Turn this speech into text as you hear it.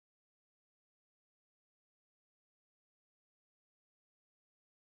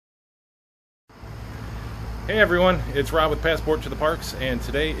Hey everyone, it's Rob with Passport to the Parks, and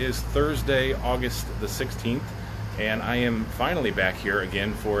today is Thursday, August the 16th, and I am finally back here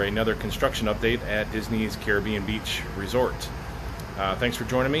again for another construction update at Disney's Caribbean Beach Resort. Thanks for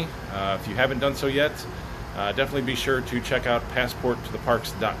joining me. If you haven't done so yet, definitely be sure to check out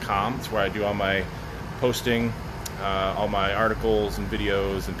passporttotheparks.com. It's where I do all my posting, all my articles and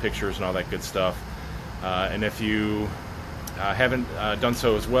videos and pictures and all that good stuff. And if you haven't done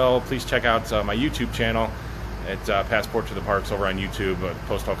so as well, please check out my YouTube channel at Passport to the Parks over on YouTube. I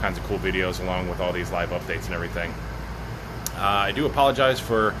post all kinds of cool videos along with all these live updates and everything. I do apologize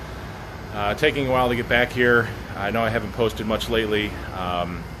for taking a while to get back here. I know I haven't posted much lately.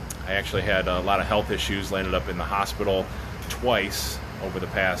 I actually had a lot of health issues, landed up in the hospital twice over the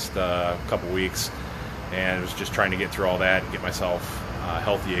past couple weeks, and I was just trying to get through all that and get myself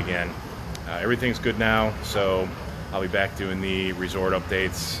healthy again. Everything's good now, so I'll be back doing the resort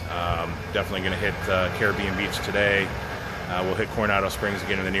updates. Definitely going to hit Caribbean Beach today. We'll hit Coronado Springs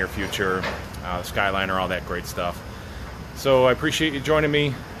again in the near future. Skyliner, all that great stuff. So I appreciate you joining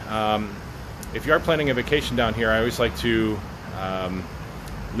me. If you are planning a vacation down here, I always like to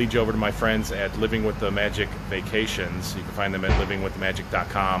lead you over to my friends at Living with the Magic Vacations. You can find them at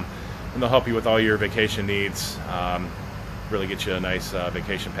livingwiththemagic.com, and they'll help you with all your vacation needs. Really get you a nice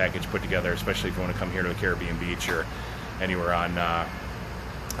vacation package put together, especially if you want to come here to the Caribbean Beach or anywhere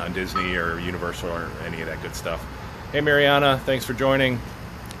on Disney or Universal or any of that good stuff. Hey Mariana, thanks for joining.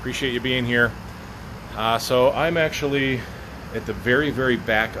 Appreciate you being here. So I'm actually at the very, very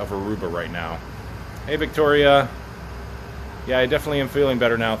back of Aruba right now. Hey Victoria. Yeah, I definitely am feeling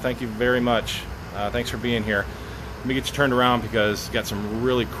better now. Thank you very much. Thanks for being here. Let me get you turned around because you got some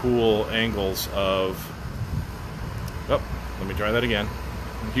really cool angles of... Oh, let me try that again.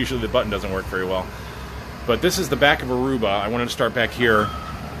 Usually the button doesn't work very well. But this is the back of Aruba. I wanted to start back here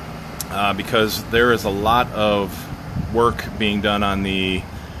because there is a lot of work being done on the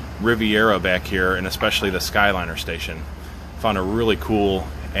Riviera back here, and especially the Skyliner station. Found a really cool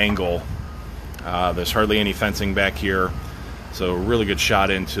angle. There's hardly any fencing back here, so a really good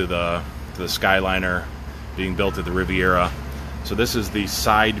shot into the Skyliner being built at the Riviera. So this is the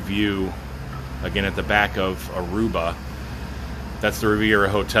side view, again at the back of Aruba. That's the Riviera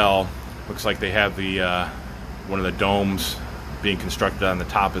Hotel. Looks like they have the one of the domes being constructed on the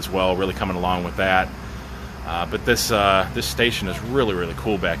top as well, really coming along with that. But this station is really, really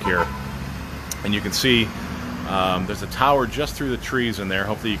cool back here. And you can see there's a tower just through the trees in there.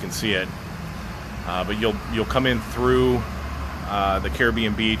 Hopefully you can see it. But you'll come in through the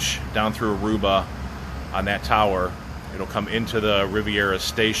Caribbean Beach, down through Aruba on that tower. It'll come into the Riviera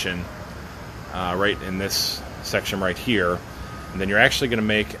station right in this section right here. And then you're actually going to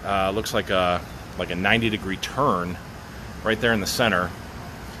make looks like a 90-degree turn right there in the center,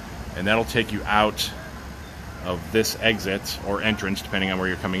 and that'll take you out of this exit or entrance, depending on where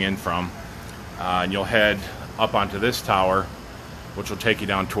you're coming in from, and you'll head up onto this tower, which will take you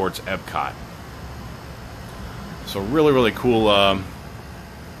down towards Epcot. So really, really cool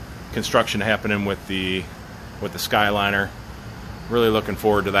construction happening with the Skyliner. Really looking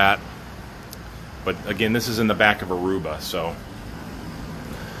forward to that. But again, this is in the back of Aruba, so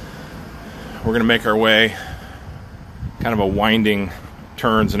we're going to make our way, kind of a winding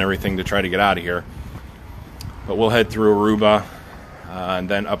turns and everything to try to get out of here. But we'll head through Aruba and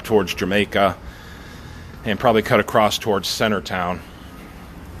then up towards Jamaica and probably cut across towards Centertown.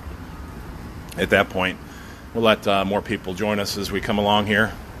 At that point, we'll let more people join us as we come along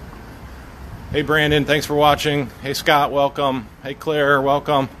here. Hey Brandon, thanks for watching. Hey Scott, welcome. Hey Claire,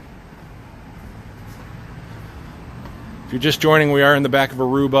 welcome. If you're just joining, we are in the back of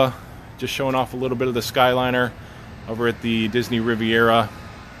Aruba, just showing off a little bit of the Skyliner over at the Disney Riviera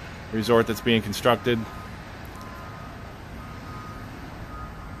Resort that's being constructed.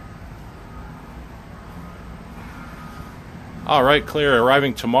 All right, Claire,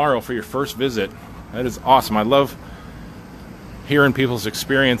 arriving tomorrow for your first visit. That is awesome. I love hearing people's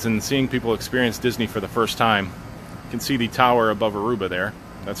experience and seeing people experience Disney for the first time. You can see the tower above Aruba there.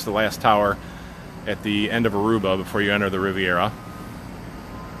 That's the last tower at the end of Aruba before you enter the Riviera.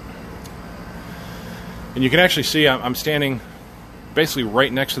 And you can actually see I'm standing basically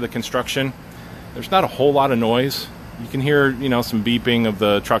right next to the construction. There's not a whole lot of noise. You can hear, some beeping of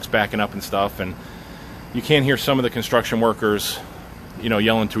the trucks backing up and stuff, and you can hear some of the construction workers,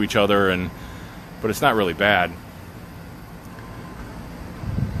 yelling to each other, but it's not really bad.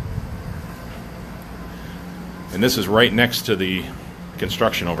 And this is right next to the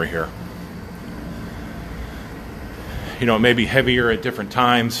construction over here. It may be heavier at different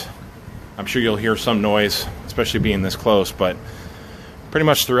times. I'm sure you'll hear some noise, especially being this close, but pretty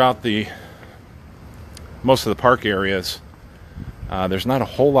much throughout the most of the park areas, there's not a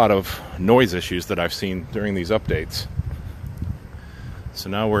whole lot of noise issues that I've seen during these updates. So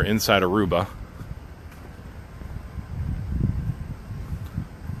now we're inside Aruba.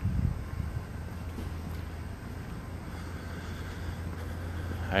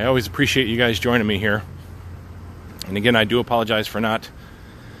 I always appreciate you guys joining me here. And again, I do apologize for not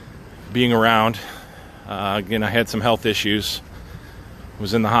being around. Again, I had some health issues.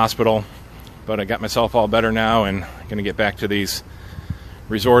 Was in the hospital, but I got myself all better now, and I'm going to get back to these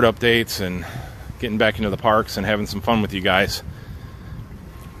resort updates and getting back into the parks and having some fun with you guys.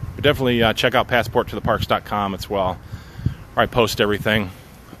 But definitely check out passporttotheparks.com as well, where I post everything.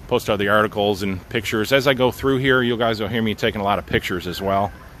 Post all the articles and pictures. As I go through here, you guys will hear me taking a lot of pictures as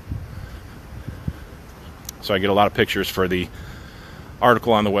well. So I get a lot of pictures for the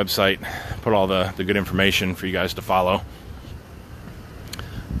article on the website. Put all the good information for you guys to follow.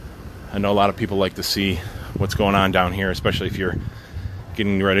 I know a lot of people like to see what's going on down here, especially if you're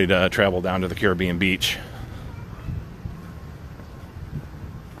getting ready to travel down to the Caribbean beach.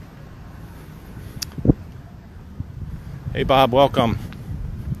 Hey Bob, welcome.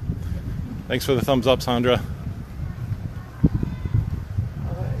 Thanks for the thumbs up, Sandra.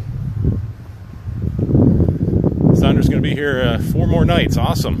 Sandra's going to be here 4 more nights.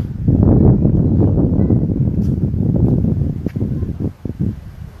 Awesome.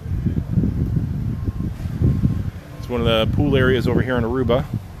 It's one of the pool areas over here in Aruba.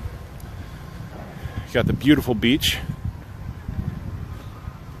 You got the beautiful beach.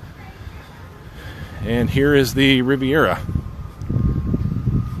 And here is the Riviera.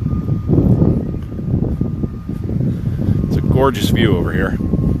 It's a gorgeous view over here.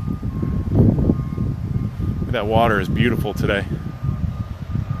 That water is beautiful today.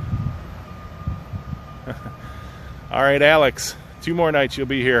 All right, Alex, 2 more nights you'll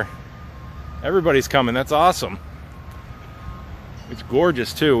be here. Everybody's coming. That's awesome. It's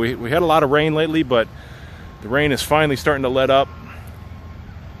gorgeous too. We had a lot of rain lately, but the rain is finally starting to let up,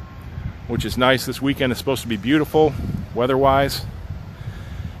 which is nice. This weekend is supposed to be beautiful weather-wise.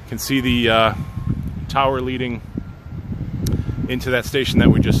 You can see the tower leading into that station that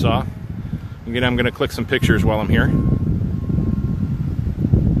we just saw. Again, I'm going to click some pictures while I'm here.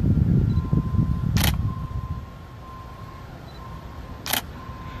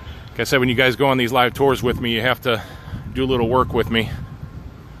 Like I said, when you guys go on these live tours with me, you have to do a little work with me.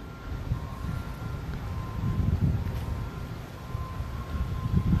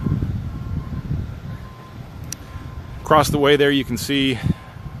 Across the way there you can see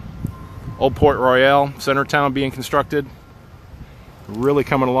Old Port Royal, Centertown being constructed. Really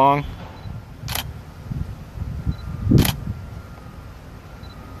coming along.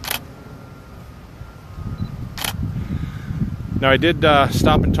 Now I did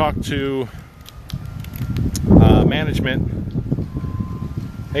stop and talk to management.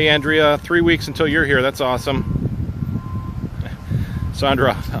 Hey Andrea, 3 weeks until you're here. That's awesome.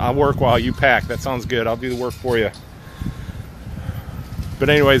 Sandra, I'll work while you pack. That sounds good. I'll do the work for you. But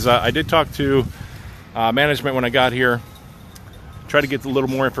anyways, I did talk to management when I got here. Try to get a little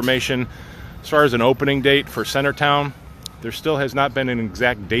more information as far as an opening date for Centertown. There still has not been an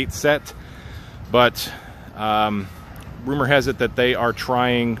exact date set, but rumor has it that they are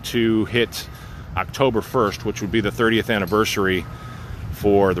trying to hit October 1st, which would be the 30th anniversary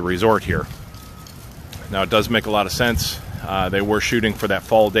for the resort here. Now, it does make a lot of sense. They were shooting for that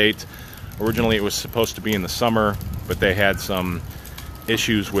fall date. Originally, it was supposed to be in the summer, but they had some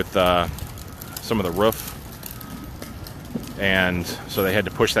issues with some of the roof, and so they had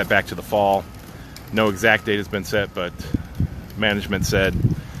to push that back to the fall. No exact date has been set, but management said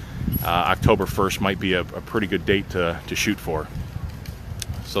October 1st might be a pretty good date to shoot for.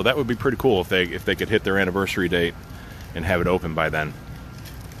 So that would be pretty cool if they could hit their anniversary date and have it open by then.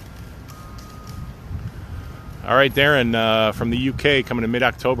 All right, Darren from the UK coming in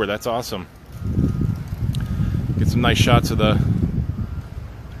mid-October. That's awesome. Get some nice shots of the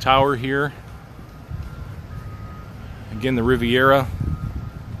tower here. Again, the Riviera.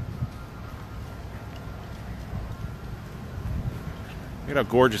 Look at how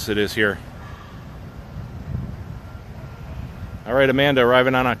gorgeous it is here. All right, Amanda,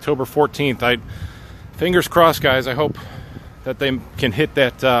 arriving on October 14th. Fingers crossed, guys. I hope that they can hit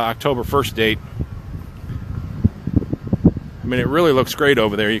that October 1st date. I mean, it really looks great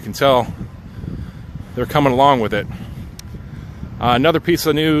over there. You can tell they're coming along with it. Another piece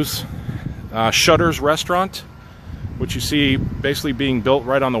of news, Shutter's Restaurant, which you see basically being built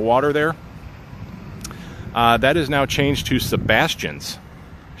right on the water there. That is now changed to Sebastian's.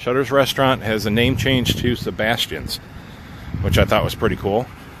 Shutter's Restaurant has a name change to Sebastian's, which I thought was pretty cool.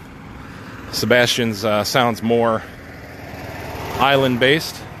 Sebastian's sounds more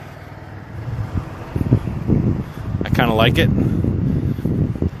island-based. I kind of like it.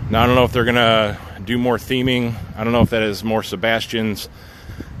 Now, I don't know if they're going to do more theming. I don't know if that is more Sebastian's,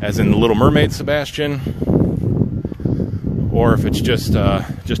 as in the Little Mermaid Sebastian, or if it's just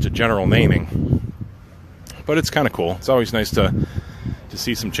a general naming. But it's kind of cool. It's always nice to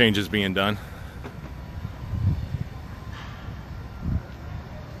see some changes being done.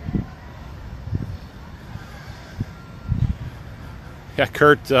 Yeah,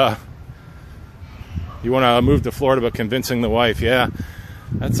 Kurt, you want to move to Florida, but convincing the wife. Yeah,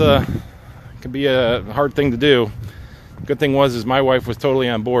 that's could be a hard thing to do. Good thing is my wife was totally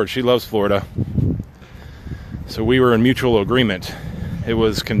on board. She loves Florida. So we were in mutual agreement. It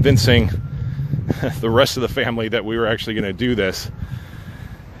was convincing the rest of the family that we were actually going to do this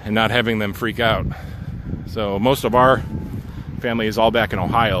and not having them freak out. So most of our family is all back in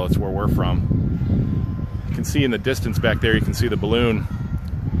Ohio. That's where we're from. You can see in the distance back there, you can see the balloon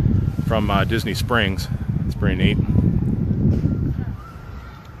from Disney Springs. It's pretty neat.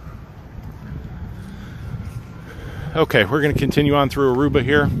 Okay, we're going to continue on through Aruba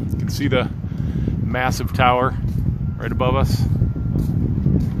here. You can see the massive tower right above us.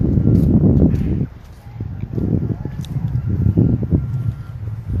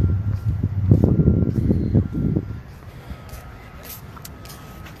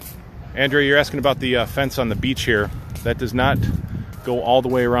 Andrea, you're asking about the fence on the beach here. That does not go all the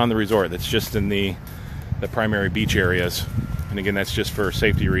way around the resort. That's just in the primary beach areas. And again, that's just for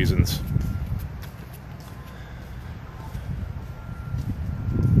safety reasons.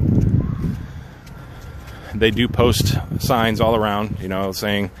 They do post signs all around, you know,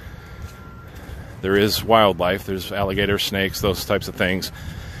 saying there is wildlife. There's alligators, snakes, those types of things.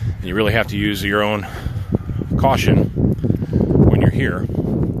 And you really have to use your own caution when you're here.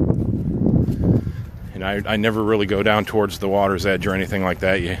 And I never really go down towards the water's edge or anything like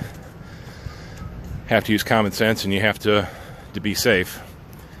that. You have to use common sense, and you have to be safe.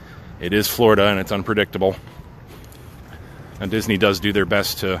 It is Florida, and it's unpredictable. And Disney does do their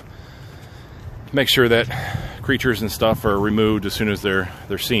best to make sure that creatures and stuff are removed as soon as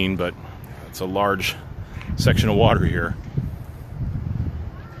they're seen, but it's a large section of water here.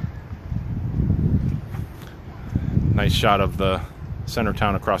 Nice shot of the center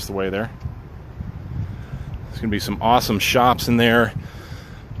town across the way there. There's going to be some awesome shops in there,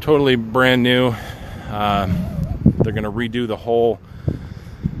 totally brand new. They're going to redo the whole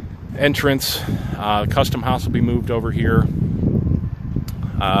entrance. The custom house will be moved over here.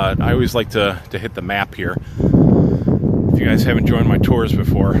 I always like to hit the map here. If you guys haven't joined my tours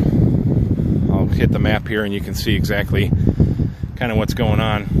before, I'll hit the map here and you can see exactly kind of what's going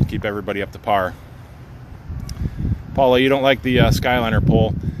on. Keep everybody up to par. Paula, you don't like the Skyliner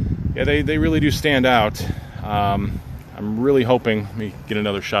pole. Yeah, they really do stand out. I'm really hoping, let me get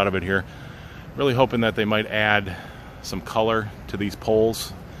another shot of it here, really hoping that they might add some color to these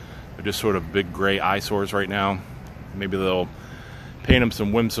poles. They're just sort of big gray eyesores right now. Maybe they'll paint them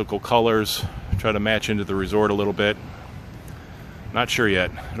some whimsical colors, try to match into the resort a little bit. Not sure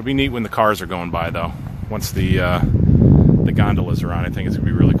yet. It'll be neat when the cars are going by, though. Once the gondolas are on, I think it's going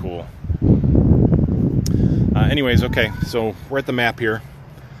to be really cool. Anyways, okay, so we're at the map here.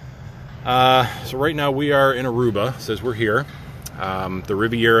 So right now we are in Aruba. It says we're here. The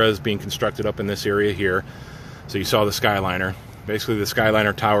Riviera is being constructed up in this area here. So you saw the Skyliner. Basically, the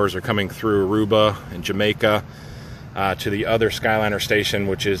Skyliner towers are coming through Aruba and Jamaica to the other Skyliner station,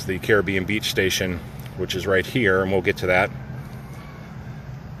 which is the Caribbean Beach station, which is right here, and we'll get to that.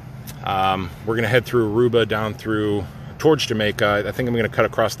 We're going to head through Aruba down through towards Jamaica. I think I'm going to cut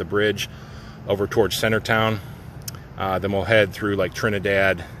across the bridge over towards Centertown. Then we'll head through like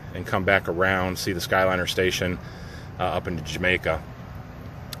Trinidad and come back around, see the Skyliner station up into Jamaica.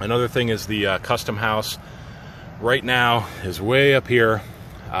 Another thing is the custom house right now is way up here.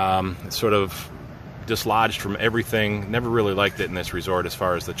 It's sort of dislodged from everything. Never really liked it in this resort as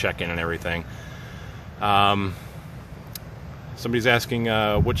far as the check-in and everything. Somebody's asking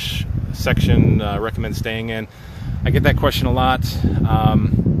which section I recommend staying in. I get that question a lot.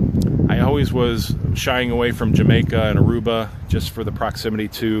 I always was shying away from Jamaica and Aruba just for the proximity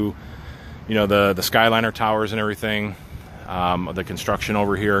to, you know, the Skyliner towers and everything, the construction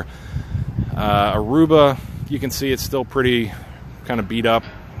over here. Aruba, you can see it's still pretty kind of beat up.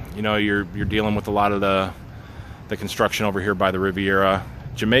 You know, you're dealing with a lot of the construction over here by the Riviera.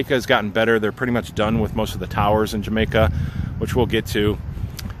 Jamaica has gotten better. They're pretty much done with most of the towers in Jamaica, which we'll get to.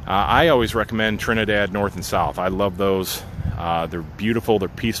 I always recommend Trinidad North and South. I love those. They're beautiful. They're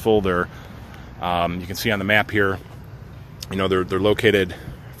peaceful. They're you can see on the map here, you know, they're located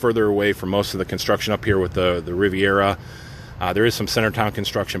further away from most of the construction up here with the Riviera. There is some center town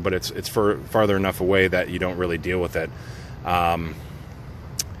construction, but it's farther enough away that you don't really deal with it.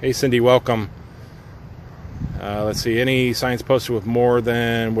 Hey Cindy, welcome. Let's see, any signs posted with more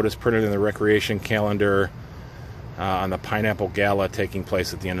than what is printed in the recreation calendar on the Pineapple Gala taking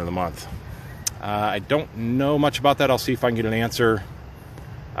place at the end of the month? I don't know much about that. I'll see if I can get an answer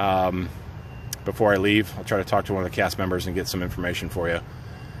before I leave. I'll try to talk to one of the cast members and get some information for you.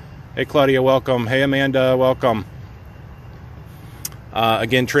 Hey Claudia, welcome. Hey Amanda, welcome.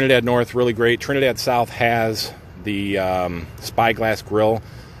 Again, Trinidad North, really great. Trinidad South has the Spyglass Grill,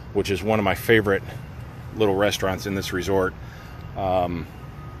 which is one of my favorite little restaurants in this resort.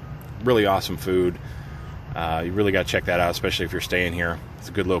 Really awesome food. You really got to check that out, especially if you're staying here. It's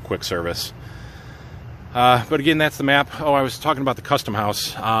a good little quick service. But again, that's the map. Oh, I was talking about the custom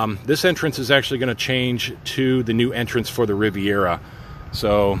house. This entrance is actually going to change to the new entrance for the Riviera.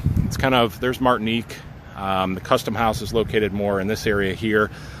 So it's kind of, there's Martinique. The custom house is located more in this area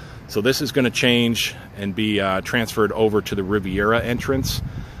here. So this is going to change and be transferred over to the Riviera entrance.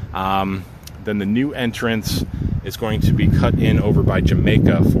 Then the new entrance is going to be cut in over by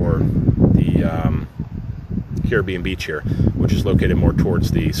Jamaica for the Caribbean beach here, which is located more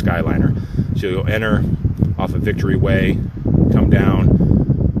towards the Skyliner. So you'll enter off of Victory Way, come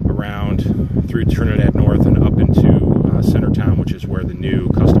down around through Trinidad North and up into Centertown, which is where the new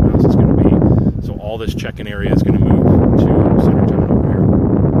custom house is going to be. So all this check-in area is going to move to Centertown over here,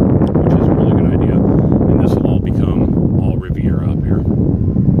 which is a really good idea. And this will all become all Riviera up here.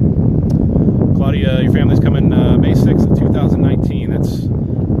 Claudia, your family's coming May 6th of 2019. That's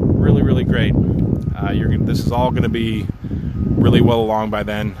really, really great. This is all going to be really well along by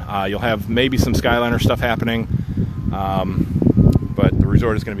then. You'll have maybe some Skyliner stuff happening, but the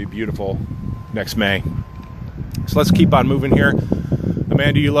resort is going to be beautiful next May. So let's keep on moving here.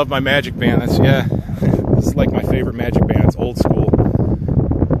 Amanda, you love my Magic Band. Yeah, this is like my favorite Magic Band. It's old school.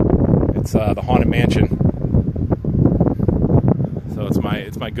 It's the Haunted Mansion. So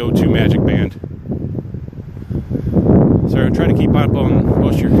it's my go-to Magic Band. So I'm trying to keep up on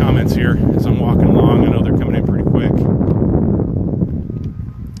most of your comments here as I'm walking along. I know they're coming in pretty quick.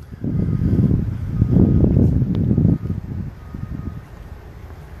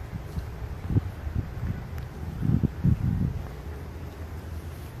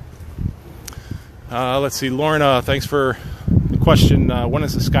 Let's see, Lorna, thanks for the question. When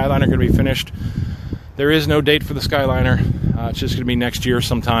is the Skyliner going to be finished? There is no date for the Skyliner. It's just going to be next year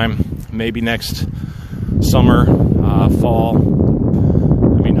sometime, maybe next summer, fall.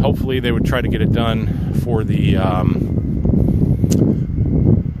 I mean, hopefully they would try to get it done for the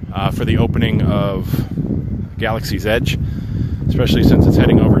opening of Galaxy's Edge, especially since it's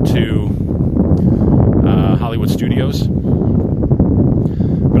heading over to Hollywood Studios.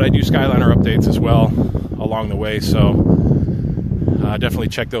 But I do Skyliner updates as well along the way, so definitely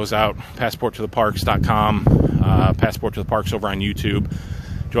check those out. PassportToTheParks.com, Passport to the Parks over on YouTube.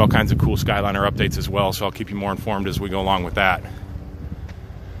 Do all kinds of cool Skyliner updates as well, so I'll keep you more informed as we go along with that.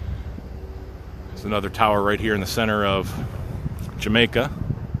 There's another tower right here in the center of Jamaica.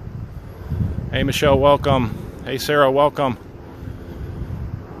 Hey Michelle, welcome. Hey Sarah, welcome.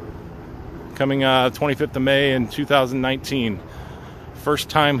 Coming 25th of May in 2019. First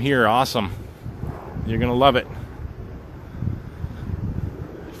time here, awesome. You're gonna love it.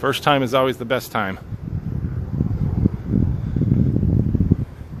 First time is always the best time.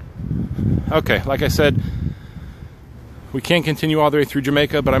 Okay, like I said, we can't continue all the way through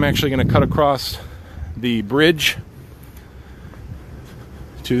Jamaica, but I'm actually going to cut across the bridge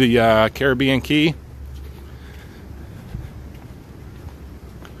to the Caribbean Key.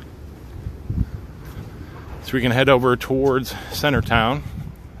 So we can head over towards Centertown.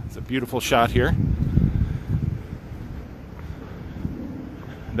 It's a beautiful shot here.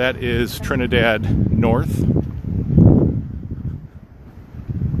 That is Trinidad North.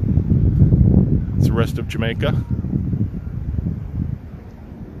 It's the rest of Jamaica.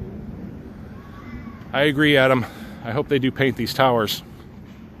 I agree, Adam. I hope they do paint these towers.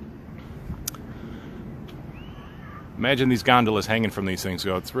 Imagine these gondolas hanging from these things.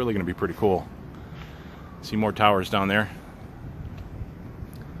 It's really going to be pretty cool. See more towers down there.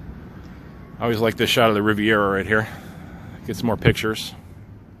 I always like this shot of the Riviera right here. Get some more pictures.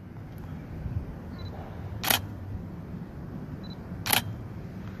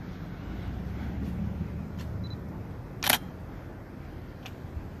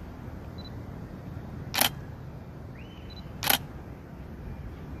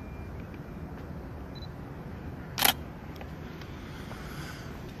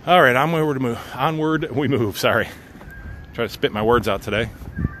 All right, onward we move. Sorry. Try to spit my words out today.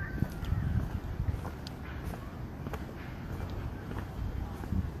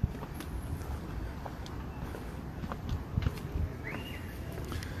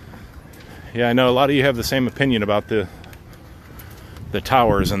 Yeah, I know a lot of you have the same opinion about the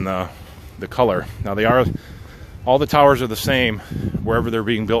towers and the color. Now all the towers are the same wherever they're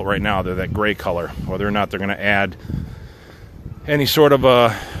being built right now. They're that gray color. Whether or not they're going to add any sort of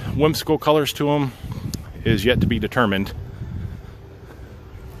whimsical colors to them is yet to be determined.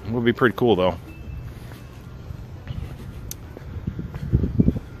 It would be pretty cool though.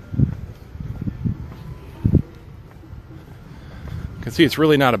 You can see it's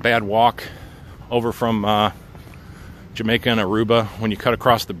really not a bad walk over from Jamaica and Aruba when you cut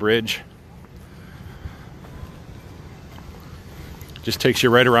across the bridge. Just takes you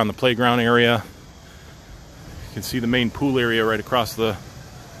right around the playground area. You can see the main pool area right across the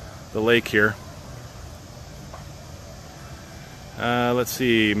lake here. Let's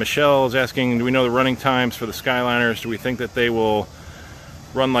see, Michelle is asking, do we know the running times for the Skyliners? Do we think that they will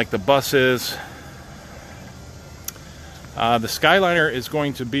run like the buses? The Skyliner is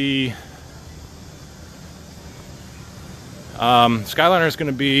going to be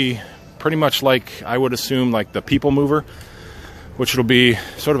pretty much like, I would assume, like the People Mover, which will be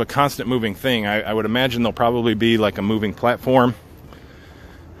sort of a constant moving thing. I would imagine there'll probably be like a moving platform,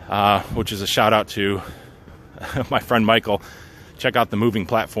 which is a shout out to my friend Michael. Check out the moving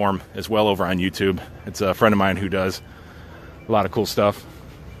platform as well over on YouTube. It's a friend of mine who does a lot of cool stuff.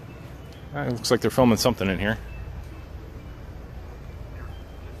 It looks like they're filming something in here.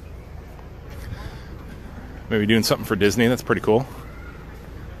 Maybe doing something for Disney. That's pretty cool.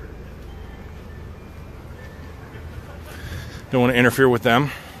 Don't want to interfere with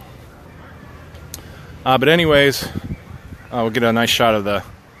them. But anyways, we'll get a nice shot of the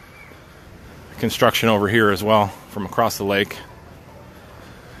construction over here as well from across the lake.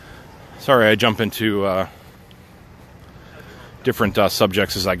 Sorry, I jump into different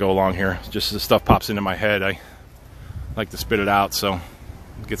subjects as I go along here. Just as stuff pops into my head, I like to spit it out, so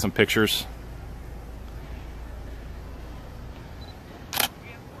get some pictures.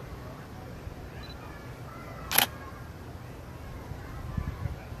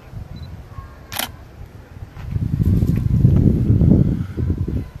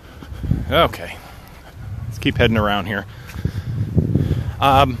 Okay, let's keep heading around here.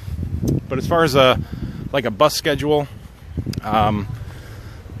 But as far as like a bus schedule, the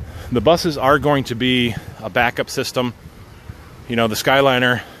buses are going to be a backup system. You know, the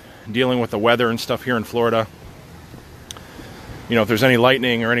Skyliner dealing with the weather and stuff here in Florida. You know, if there's any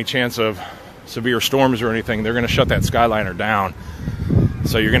lightning or any chance of severe storms or anything, they're going to shut that Skyliner down.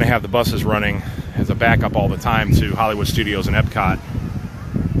 So you're going to have the buses running as a backup all the time to Hollywood Studios and Epcot.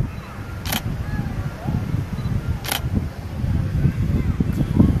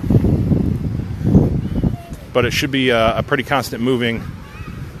 But it should be a pretty constant moving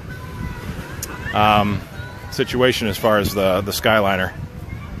situation as far as the Skyliner.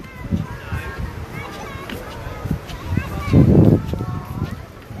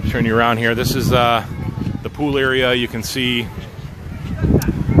 Turn you around here. This is the pool area. You can see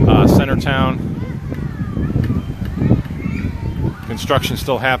Centertown. Construction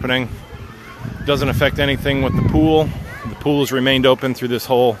still happening. Doesn't affect anything with the pool. The pool has remained open through this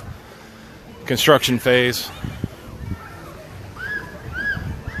whole construction phase.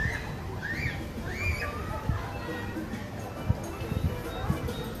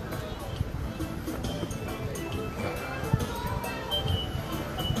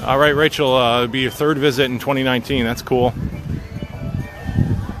 All right, Rachel, it'll be your third visit in 2019. That's cool.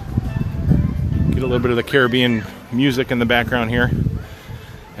 Get a little bit of the Caribbean music in the background here.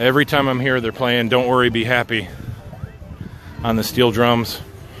 Every time I'm here, they're playing "Don't Worry, Be Happy" on the steel drums.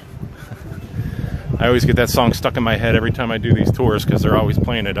 I always get that song stuck in my head every time I do these tours because they're always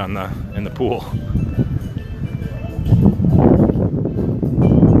playing it in the pool.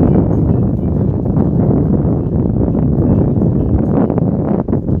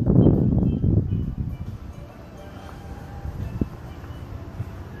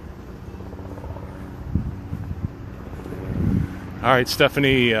 All right,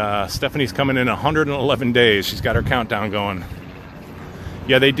 Stephanie's coming in 111 days. She's got her countdown going.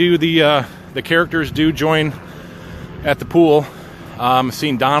 Yeah, they do the characters do join at the pool. I've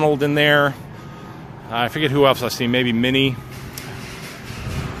seen Donald in there. I forget who else I've seen, maybe Minnie.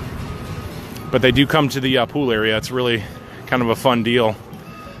 But they do come to the pool area. It's really kind of a fun deal.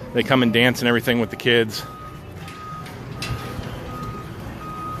 They come and dance and everything with the kids.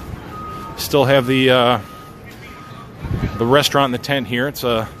 Still have the restaurant in the tent here. It's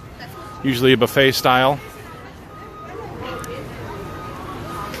usually a buffet style.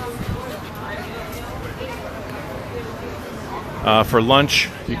 For lunch,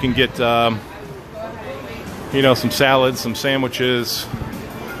 you can get, some salads, some sandwiches,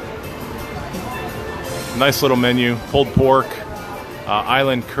 Nice little menu: pulled pork,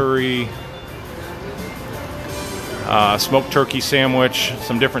 island curry, smoked turkey sandwich,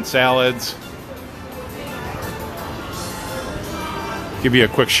 some different salads. Give you a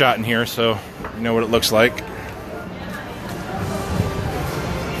quick shot in here so you know what it looks like.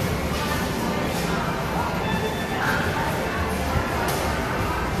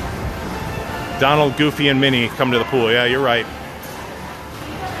 Donald, Goofy, and Minnie come to the pool. Yeah, you're right.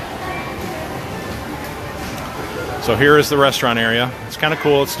 So here is the restaurant area. It's kind of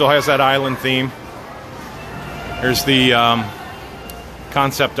cool. It still has that island theme. Here's the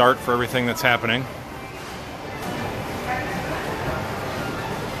concept art for everything that's happening.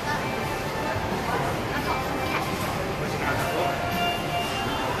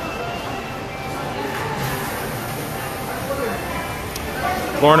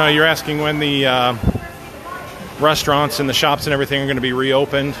 Lorna, you're asking when the restaurants and the shops and everything are going to be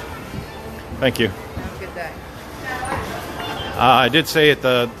reopened. Thank you. Good day. I did say at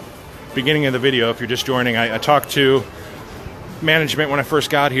the beginning of the video, if you're just joining, I talked to management when I first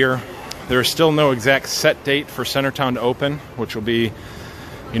got here. There's still no exact set date for Centertown to open, which will be,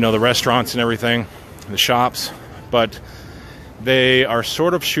 you know, the restaurants and everything, the shops. But they are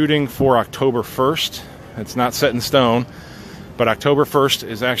sort of shooting for October 1st. It's not set in stone. But October 1st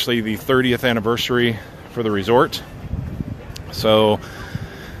is actually the 30th anniversary for the resort. So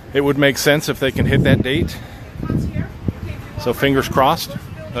it would make sense if they can hit that date. So fingers crossed,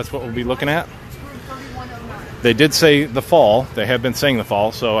 that's what we'll be looking at. They did say the fall. They have been saying the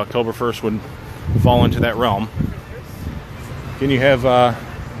fall, so October 1st would fall into that realm. Can you have a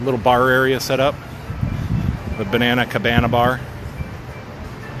little bar area set up? The Banana Cabana bar.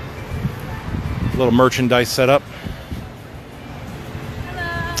 A little merchandise set up.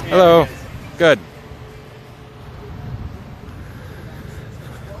 Hello. Good.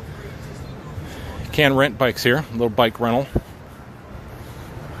 You can rent bikes here. A little bike rental.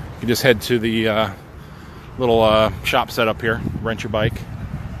 You just head to the little shop set up here. Rent your bike.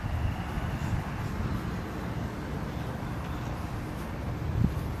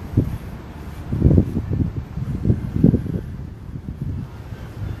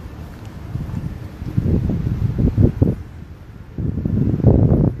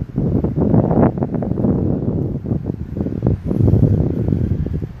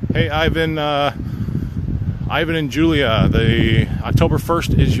 Hey, Ivan and Julia, the October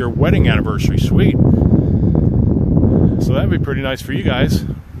 1st is your wedding anniversary. Sweet. So that'd be pretty nice for you guys.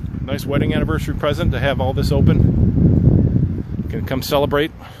 Nice wedding anniversary present to have all this open. You can come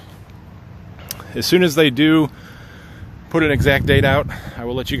celebrate. As soon as they do put an exact date out, I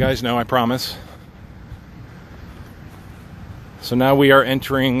will let you guys know, I promise. So now we are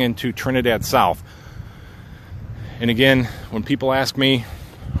entering into Trinidad South. And again, when people ask me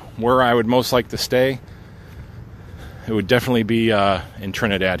where I would most like to stay, it would definitely be in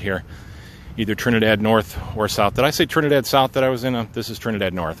Trinidad here. Either Trinidad North or South. Did I say Trinidad South that I was in? This is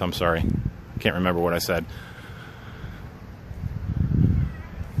Trinidad North. I'm sorry. Can't remember what I said.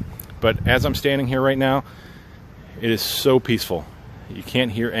 But as I'm standing here right now, it is so peaceful. You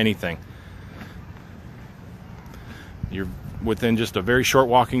can't hear anything. You're within just a very short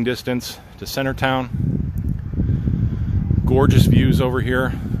walking distance to Centertown. Gorgeous views over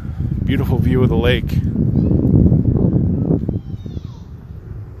here. Beautiful view of the lake.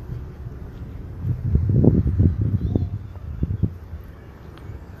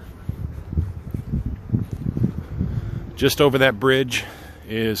 Just over that bridge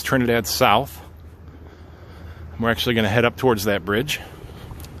is Trinidad South. We're actually going to head up towards that bridge.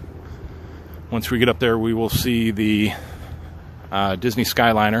 Once we get up there, we will see the Disney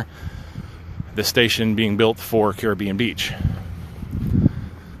Skyliner, the station being built for Caribbean Beach,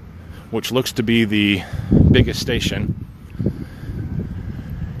 which looks to be the biggest station.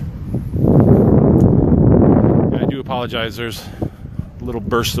 And I do apologize, there's little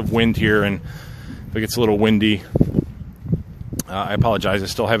bursts of wind here, and if it gets a little windy, I apologize. I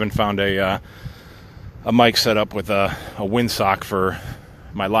still haven't found a mic set up with a windsock for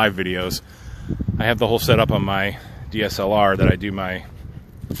my live videos. I have the whole setup on my DSLR that I do my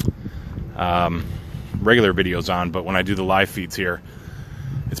regular videos on, but when I do the live feeds here,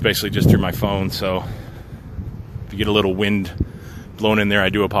 it's basically just through my phone, so if you get a little wind blown in there, I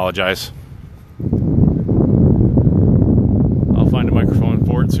do apologize. I'll find a microphone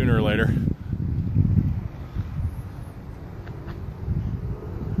for it sooner or later.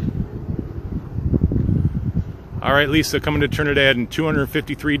 All right, Lisa, coming to Trinidad in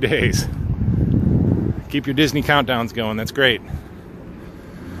 253 days. Keep your Disney countdowns going. That's great.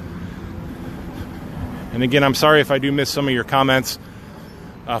 And again, I'm sorry if I do miss some of your comments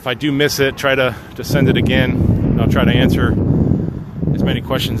If I do miss it, try to send it again. I'll try to answer as many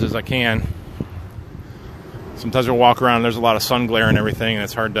questions as I can. Sometimes we'll walk around, there's a lot of sun glare and everything, and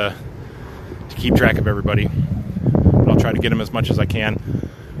it's hard to keep track of everybody. But I'll try to get them as much as I can.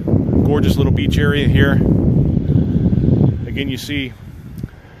 Gorgeous little beach area here. Again, you see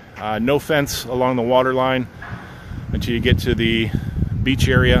no fence along the water line until you get to the beach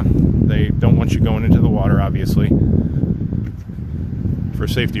area. They don't want you going into the water, obviously, for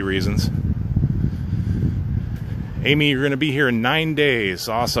safety reasons. Amy, you're going to be here in 9 days.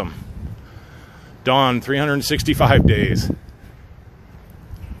 Awesome. Dawn, 365 days.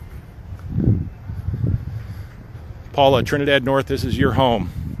 Paula, Trinidad North, this is your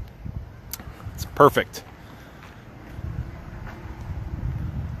home. It's perfect.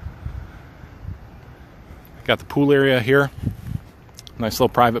 Got the pool area here. Nice little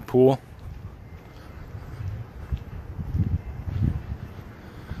private pool.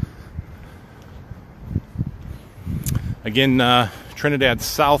 Again, Trinidad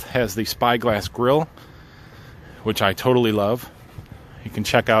South has the Spyglass Grill, which I totally love. You can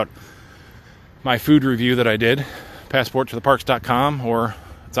check out my food review that I did, passporttotheparks.com, or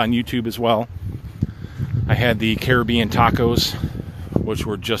it's on YouTube as well. I had the Caribbean tacos, which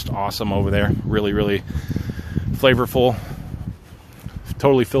were just awesome over there. Really, really flavorful.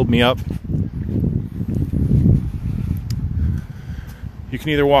 Totally filled me up. You can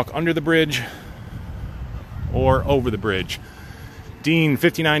either walk under the bridge or over the bridge. Dean,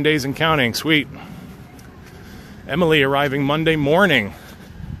 59 days and counting. Sweet. Emily arriving Monday morning.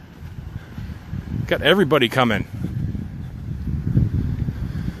 Got everybody coming.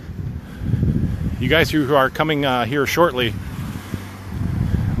 You guys who are coming here shortly,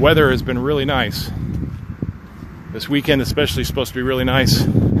 weather has been really nice. This weekend especially is supposed to be really nice.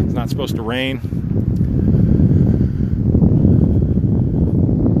 It's not supposed to rain.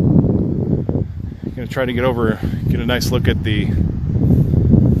 I'm going to try to get over, get a nice look at the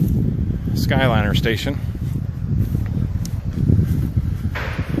Skyliner station.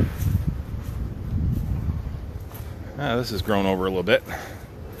 This has grown over a little bit.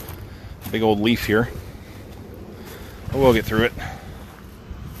 Big old leaf here. But we'll get through it.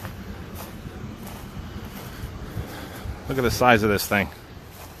 Look at the size of this thing.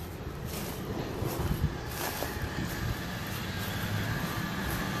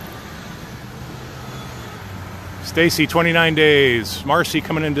 Stacy, 29 days. Marcy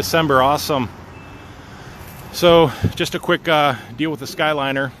coming in December. Awesome. So, just a quick deal with the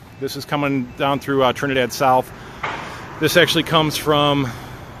Skyliner. This is coming down through Trinidad South. This actually comes from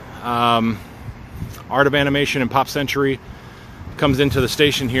Art of Animation and Pop Century. Comes into the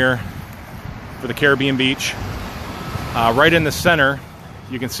station here for the Caribbean Beach. Right in the center,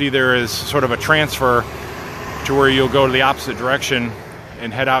 you can see there is sort of a transfer to where you'll go to the opposite direction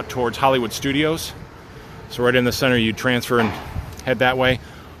and head out towards Hollywood Studios. So right in the center, you transfer and head that way.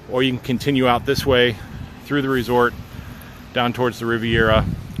 Or you can continue out this way through the resort down towards the Riviera,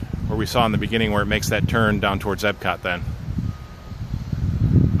 where we saw in the beginning where it makes that turn down towards Epcot then.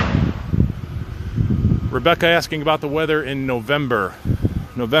 Rebecca asking about the weather in November.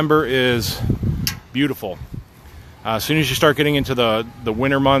 November is beautiful. As soon as you start getting into the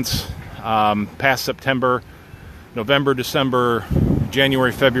winter months, past September, November, December,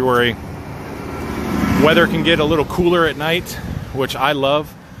 January, February, weather can get a little cooler at night, which I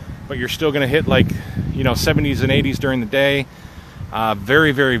love, but you're still going to hit like, 70s and 80s during the day.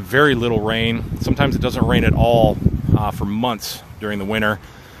 Very, very, very little rain. Sometimes it doesn't rain at all for months during the winter.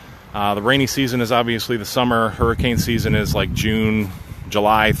 The rainy season is obviously the summer. Hurricane season is like June,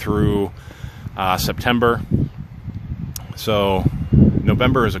 July through September. So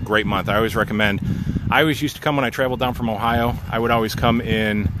November is a great month. I always recommend. I always used to come when I traveled down from Ohio. I would always come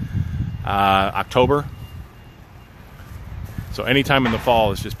in October. So anytime in the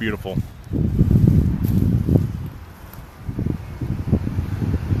fall is just beautiful.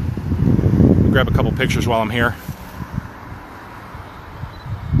 I'll grab a couple pictures while I'm here.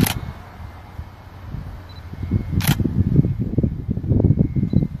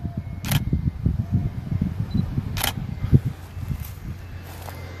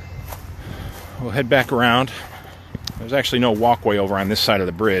 We'll head back around. There's actually no walkway over on this side of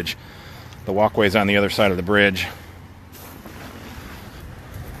the bridge. The walkway is on the other side of the bridge.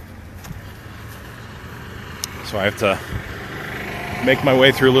 So I have to make my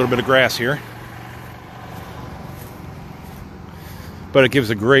way through a little bit of grass here. But it gives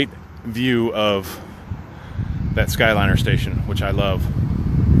a great view of that Skyliner station, which I love.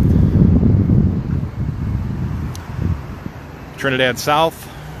 Trinidad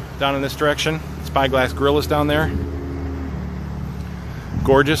South, down in this direction. Spyglass Grill is down there.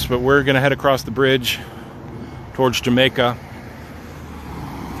 gorgeous, but we're gonna head across the bridge towards Jamaica.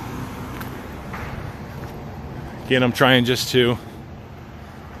 Again, I'm trying just to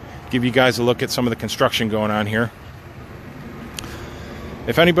give you guys a look at some of the construction going on here.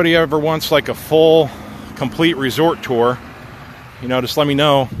 If anybody ever wants like a full, complete resort tour, you know, just let me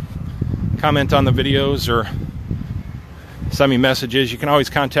know. Comment on the videos or send me messages. You can always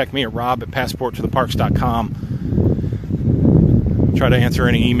contact me at rob@passporttotheparks.com. Try to answer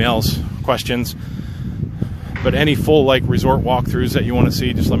any emails, questions. But any full like resort walkthroughs that you want to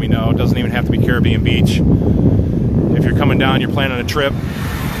see, just let me know. It doesn't even have to be Caribbean Beach. If you're coming down, you're planning a trip,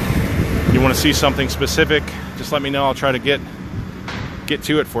 you want to see something specific, just let me know. I'll try to get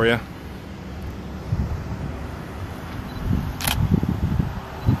to it for you.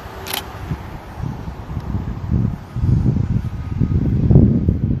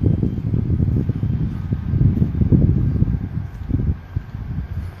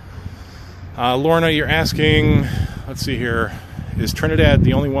 Lorna, you're asking, let's see here, is Trinidad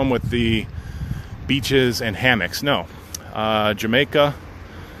the only one with the beaches and hammocks? No. Jamaica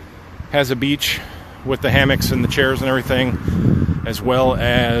has a beach with the hammocks and the chairs and everything, as well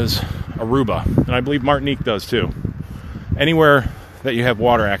as Aruba. And I believe Martinique does too. Anywhere that you have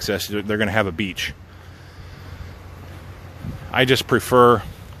water access, they're going to have a beach. I just prefer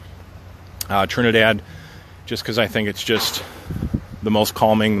Trinidad just because I think it's just the most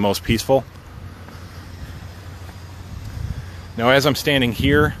calming, the most peaceful. Now, as I'm standing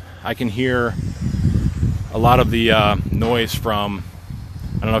here, I can hear a lot of the noise from,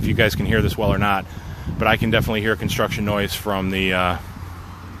 I don't know if you guys can hear this well or not, but I can definitely hear construction noise from the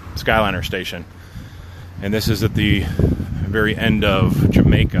Skyliner station. And this is at the very end of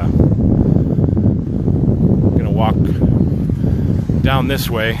Jamaica. I'm going to walk down this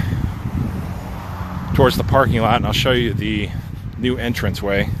way towards the parking lot, and I'll show you the new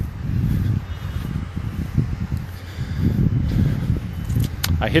entranceway.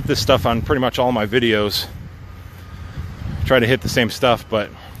 I hit this stuff on pretty much all my videos. Try to hit the same stuff, but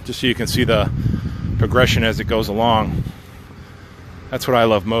just so you can see the progression as it goes along. That's what I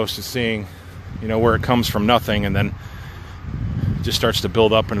love most, is seeing, you know, where it comes from nothing and then it just starts to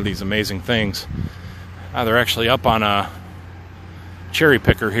build up into these amazing things. They're actually up on a cherry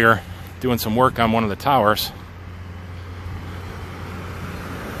picker here, doing some work on one of the towers.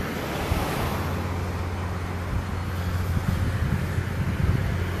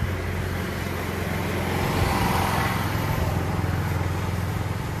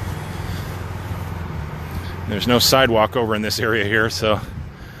 There's no sidewalk over in this area here, so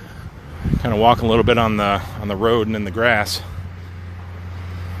kind of walking a little bit on the road and in the grass.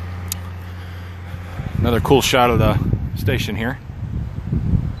 Another cool shot of the station here.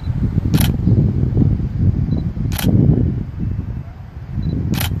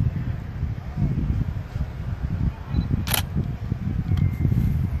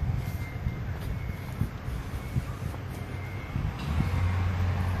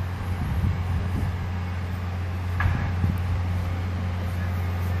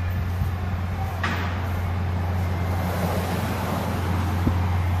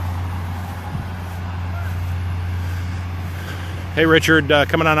 Hey Richard,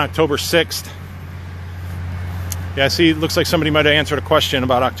 coming on October 6th. Yeah, see, it looks like somebody might have answered a question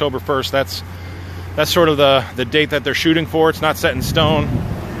about October 1st. That's sort of the date that they're shooting for. It's not set in stone.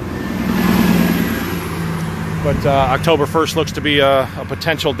 But October 1st looks to be a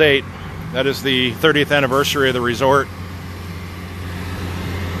potential date. That is the 30th anniversary of the resort.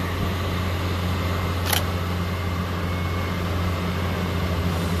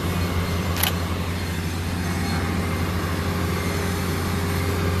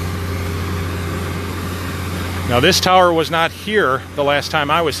 Now this tower was not here the last time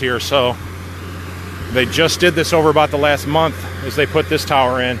I was here, so they just did this over about the last month as they put this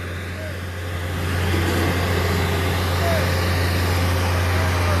tower in.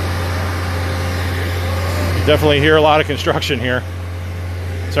 You definitely hear a lot of construction here.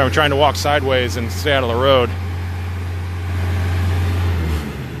 So I'm trying to walk sideways and stay out of the road.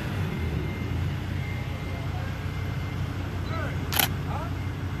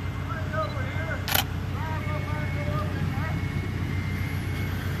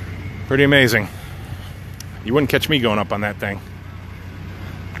 Pretty amazing. You wouldn't catch me going up on that thing.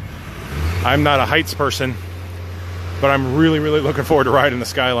 I'm not a heights person, but I'm really looking forward to riding the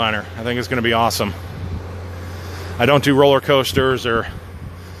Skyliner. I think it's going to be awesome. I don't do roller coasters, or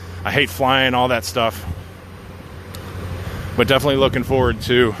I hate flying, all that stuff. But definitely looking forward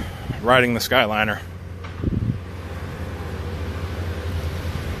to riding the Skyliner.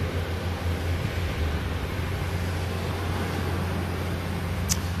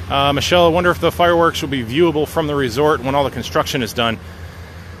 Michelle, I wonder if the fireworks will be viewable from the resort when all the construction is done.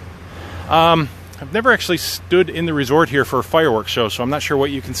 I've never actually stood in the resort here for a fireworks show, so I'm not sure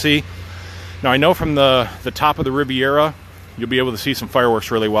what you can see. Now, I know from the top of the Riviera, you'll be able to see some fireworks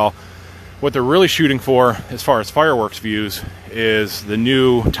really well. What they're really shooting for, as far as fireworks views, is the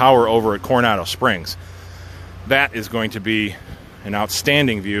new tower over at Coronado Springs. That is going to be an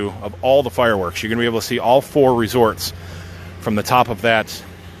outstanding view of all the fireworks. You're going to be able to see all 4 resorts from the top of that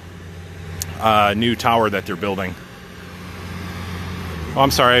new tower that they're building. Oh, I'm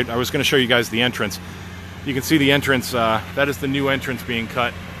sorry, I was going to show you guys the entrance. You can see the entrance, that is the new entrance being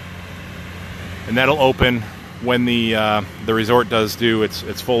cut. And that'll open when the resort does do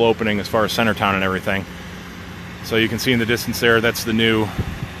its full opening as far as Centertown and everything. So you can see in the distance there, that's the new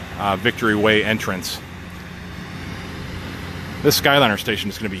Victory Way entrance. This Skyliner station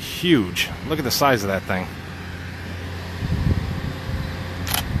is going to be huge. Look at the size of that thing.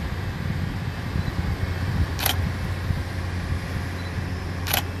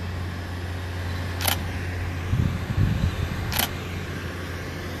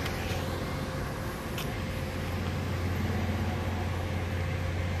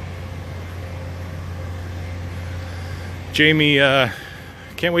 Jamie,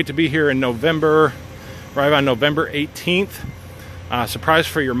 can't wait to be here in November. Arrive on November 18th. Surprise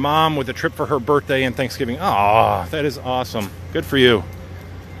for your mom with a trip for her birthday and Thanksgiving. Oh, that is awesome. Good for you.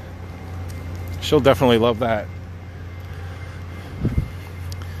 She'll definitely love that.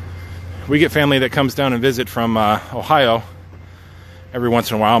 We get family that comes down and visit from Ohio every once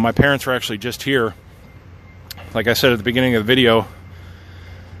in a while. My parents were actually just here. Like I said at the beginning of the video,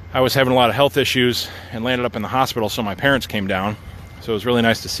 I was having a lot of health issues and landed up in the hospital, so my parents came down. So it was really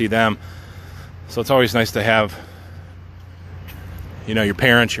nice to see them. So it's always nice to have, you know, your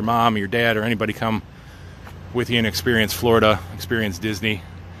parents, your mom, your dad, or anybody come with you and experience Florida, experience Disney.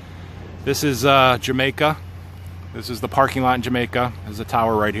 This is Jamaica. This is the parking lot in Jamaica. There's a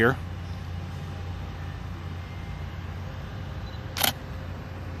tower right here.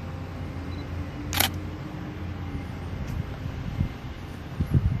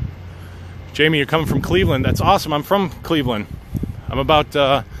 Jamie, you're coming from Cleveland. That's awesome. I'm from Cleveland. I'm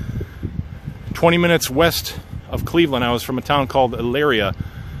about 20 minutes west of Cleveland. I was from a town called Elyria.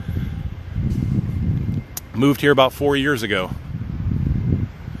 Moved here about 4 years ago.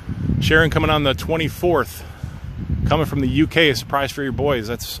 Sharon coming on the 24th. Coming from the UK, a surprise for your boys.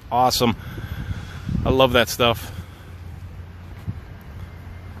 That's awesome. I love that stuff.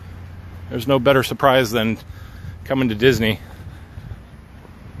 There's no better surprise than coming to Disney.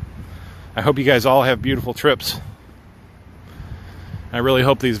 I hope you guys all have beautiful trips. I really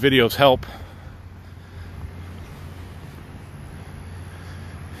hope these videos help.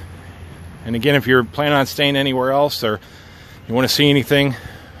 And again, if you're planning on staying anywhere else or you want to see anything,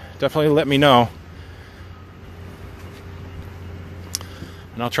 definitely let me know.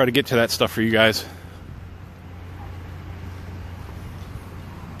 And I'll try to get to that stuff for you guys.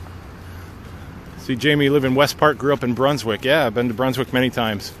 See, Jamie, you live in West Park, grew up in Brunswick. Yeah, I've been to Brunswick many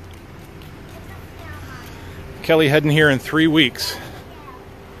times. Kelly heading here in 3 weeks.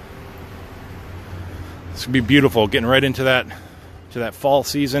 It's gonna be beautiful, getting right into that fall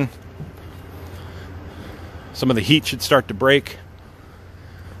season. Some of the heat should start to break.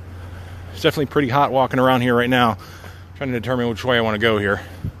 It's definitely pretty hot walking around here right now. Trying to determine which way I want to go here.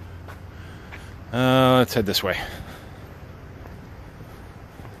 Let's head this way.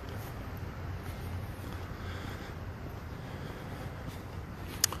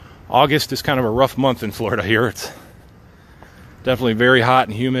 August is kind of a rough month in Florida here. It's definitely very hot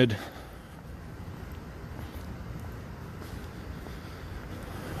and humid.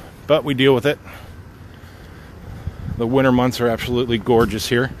 But we deal with it. The winter months are absolutely gorgeous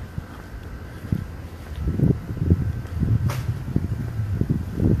here.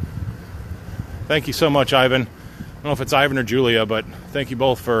 Thank you so much, Ivan. I don't know if it's Ivan or Julia, but thank you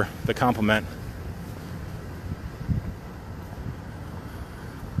both for the compliment.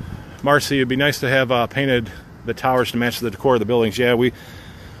 Marcy, it'd be nice to have painted the towers to match the decor of the buildings. Yeah, we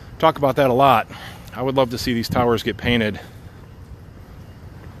talk about that a lot. I would love to see these towers get painted.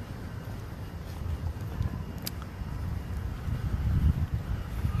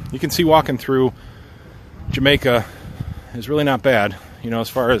 You can see walking through Jamaica is really not bad, you know, as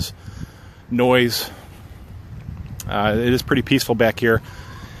far as noise. It is pretty peaceful back here.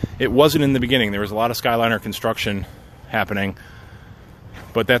 It wasn't in the beginning. There was a lot of Skyliner construction happening,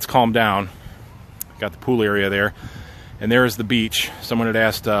 but that's calmed down. Got the pool area there, and there is the beach. Someone had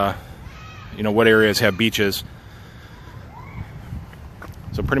asked, you know, what areas have beaches.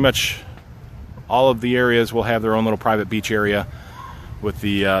 So pretty much all of the areas will have their own little private beach area. with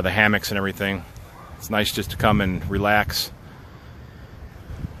the hammocks and everything. It's nice just to come and relax,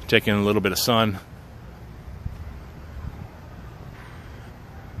 take in a little bit of sun.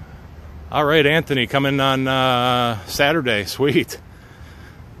 All right, Anthony, coming on Saturday. Sweet.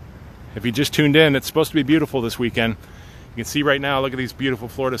 If you just tuned in, it's supposed to be beautiful this weekend. You can see right now, look at these beautiful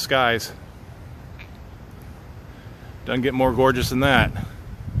Florida skies. Doesn't get more gorgeous than that.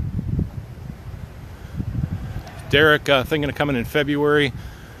 Derek thinking of coming in February.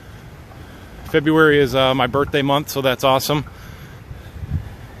 February is my birthday month, so that's awesome.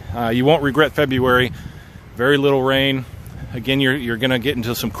 You won't regret February. Very little rain. Again, you're going to get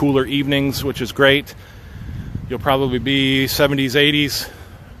into some cooler evenings, which is great. You'll probably be 70s, 80s.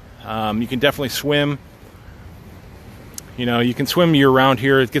 You can definitely swim. You know, you can swim year-round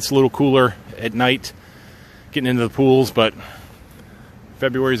here. It gets a little cooler at night, getting into the pools, but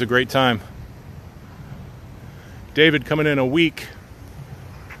February is a great time. David coming in a week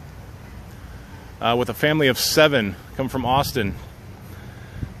with a family of 7, come from Austin.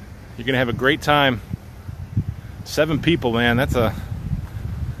 You're going to have a great time. 7 people, man, that's a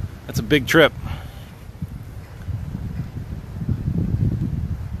big trip.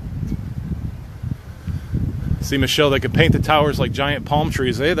 See, Michelle, they could paint the towers like giant palm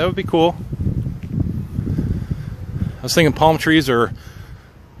trees. Hey, that would be cool. I was thinking palm trees, or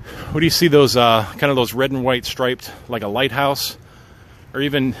what do you see, those kind of those red and white striped, like a lighthouse? Or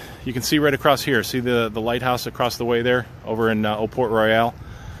even, you can see right across here, see the lighthouse across the way there, over in Old Port Royale?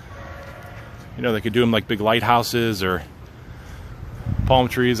 You know, they could do them like big lighthouses or palm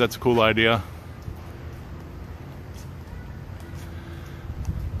trees. That's a cool idea.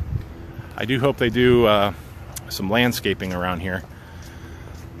 I do hope they do some landscaping around here.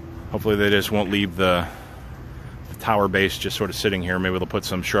 Hopefully they just won't leave the tower base just sort of sitting here. Maybe they'll put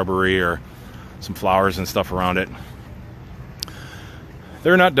some shrubbery or some flowers and stuff around it.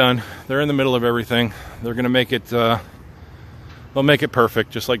 They're not done. They're in the middle of everything. They're going to make it, they'll make it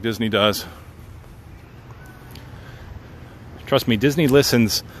perfect, just like Disney does. Trust me, Disney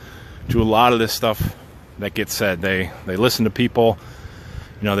listens to a lot of this stuff that gets said. They listen to people,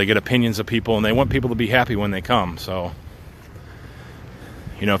 you know, they get opinions of people, and they want people to be happy when they come. So,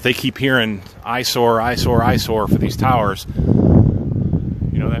 you know, if they keep hearing eyesore, eyesore, eyesore for these towers,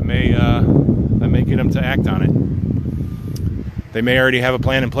 you know, that may get them to act on it. They may already have a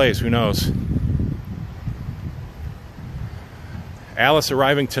plan in place, who knows. Alice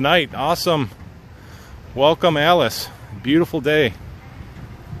arriving tonight. Awesome. Welcome, Alice. Beautiful day.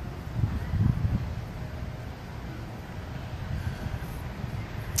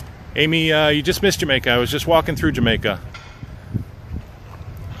 Amy, you just missed Jamaica. I was just walking through Jamaica.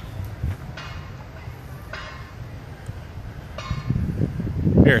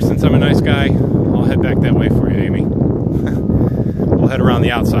 Here, since I'm a nice guy, I'll head back that way for you, Amy. We'll head around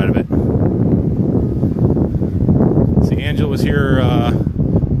the outside of it. See, Angela was here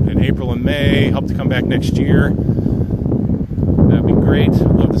in April and May. Hope to come back next year. That'd be great.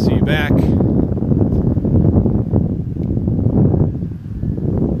 Love to see you back.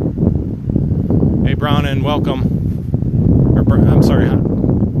 Hey, Brownin, welcome. Or, I'm sorry,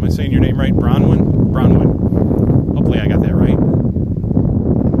 am I saying your name right? Bronwyn? Bronwyn. Hopefully I got that right.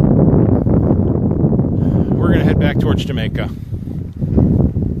 We're going to head back towards Jamaica.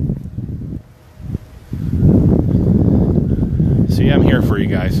 See, I'm here for you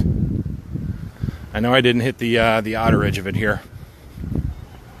guys. I know I didn't hit the outer edge of it here.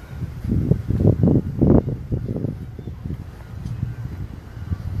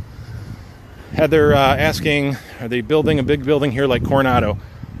 Heather asking, are they building a big building here like Coronado?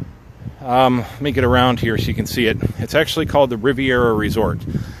 Let me get around here so you can see it. It's actually called the Riviera Resort.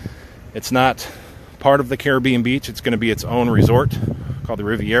 It's not part of the Caribbean beach. It's going to be its own resort called the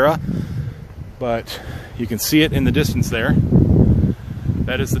Riviera. But you can see it in the distance there.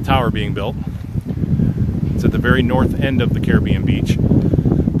 That is the tower being built. It's at the very north end of the Caribbean beach.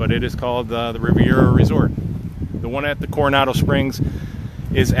 But it is called the Riviera Resort. The one at the Coronado Springs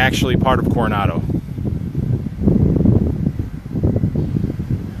is actually part of Coronado.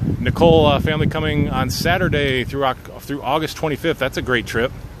 Nicole family coming on Saturday through August 25th. That's a great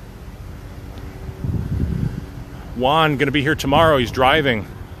trip. Juan going to be here tomorrow. He's driving.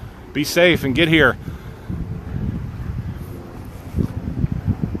 Be safe and get here.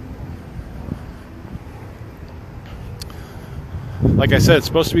 Like I said, it's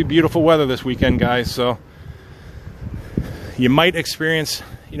supposed to be beautiful weather this weekend, guys, so you might experience,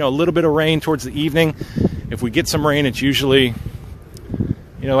 you know, a little bit of rain towards the evening. If we get some rain, it's usually,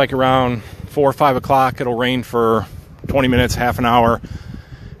 you know, like around 4 or 5 o'clock. It'll rain for 20 minutes, half an hour,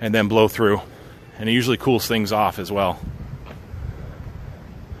 and then blow through. And it usually cools things off as well.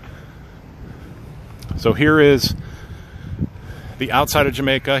 So here is the outside of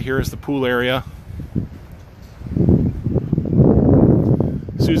Jamaica. Here is the pool area.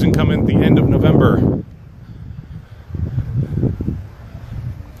 Susan coming at the end of November.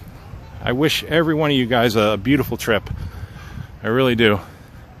 I wish every one of you guys a beautiful trip. I really do.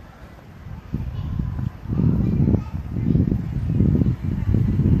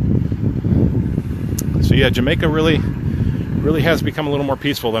 So yeah, Jamaica really has become a little more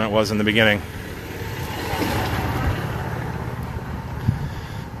peaceful than it was in the beginning.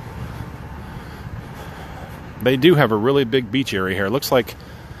 They do have a really big beach area here. It looks like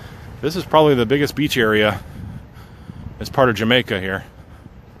this is probably the biggest beach area as part of Jamaica here.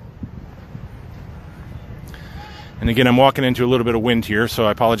 And again, I'm walking into a little bit of wind here, so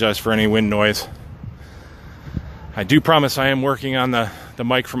I apologize for any wind noise. I do promise I am working on the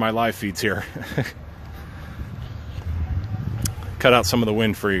mic for my live feeds here. Cut out some of the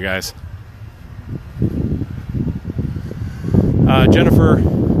wind for you guys. Jennifer,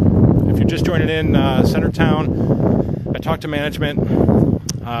 if you're just joining in, Centertown, I talked to management.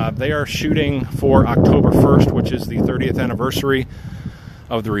 They are shooting for October 1st, which is the 30th anniversary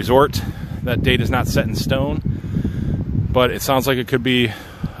of the resort. That date is not set in stone, but it sounds like it could be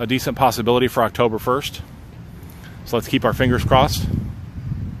a decent possibility for October 1st. So let's keep our fingers crossed.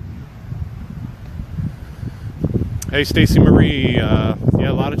 Hey, Stacy Marie. Yeah,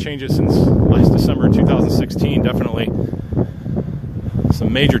 a lot of changes since last December 2016, definitely.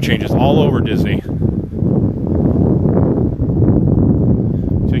 Some major changes all over Disney.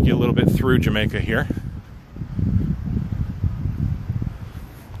 Take you a little bit through Jamaica here.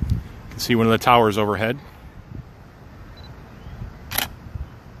 You can see one of the towers overhead.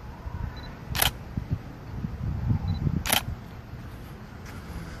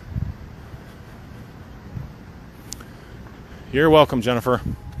 You're welcome, Jennifer.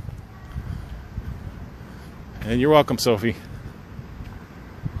 And you're welcome, Sophie.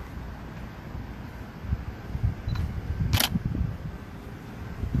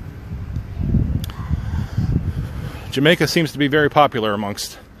 Jamaica seems to be very popular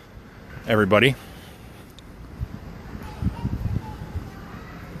amongst everybody.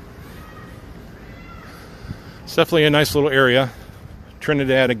 It's definitely a nice little area.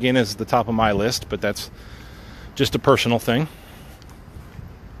 Trinidad, again, is at the top of my list, but that's just a personal thing.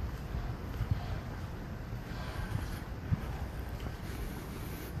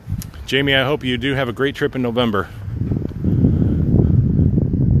 Jamie, I hope you do have a great trip in November.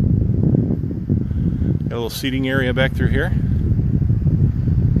 Got a little seating area back through here.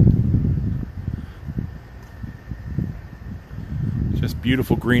 Just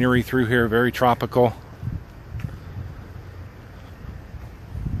beautiful greenery through here, very tropical.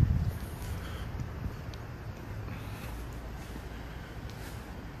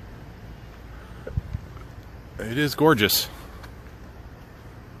 It is gorgeous.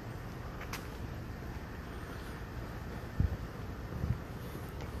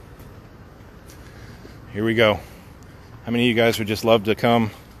 Here we go. How many of you guys would just love to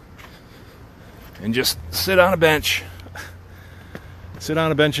come and just sit on a bench? Sit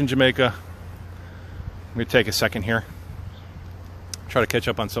on a bench in Jamaica. I'm going to take a second here. Try to catch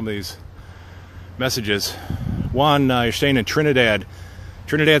up on some of these messages. Juan, you're staying in Trinidad.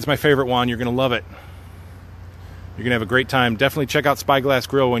 Trinidad's my favorite one. You're going to love it. You're going to have a great time. Definitely check out Spyglass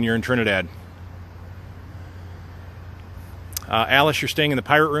Grill when you're in Trinidad. Alice, you're staying in the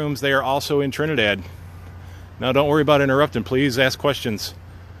Pirate Rooms. They are also in Trinidad. Now, don't worry about interrupting. Please ask questions.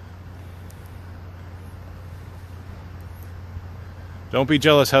 Don't be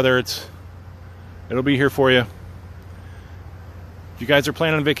jealous, Heather. It'll be here for you. If you guys are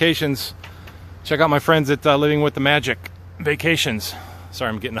planning on vacations, check out my friends at Living with the Magic Vacations. Sorry,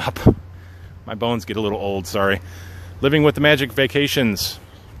 I'm getting up. My bones get a little old, sorry. Living with the Magic Vacations.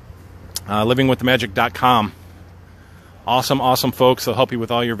 livingwiththemagic.com. Awesome folks. They'll help you with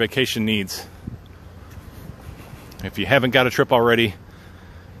all your vacation needs. If you haven't got a trip already,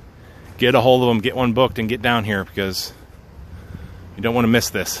 get a hold of them, get one booked, and get down here because you don't want to miss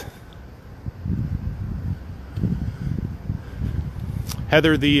this.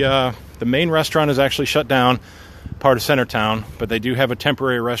 Heather, the main restaurant is actually shut down, part of Centertown, but they do have a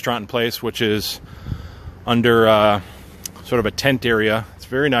temporary restaurant in place, which is under sort of a tent area. It's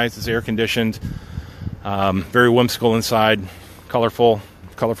very nice. It's air conditioned, very whimsical inside, colorful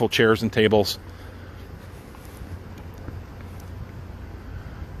chairs and tables.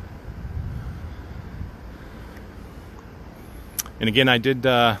 And again, I did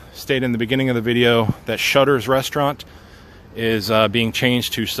state in the beginning of the video that Shutter's restaurant is being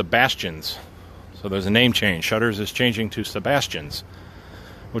changed to Sebastian's. So there's a name change. Shutter's is changing to Sebastian's,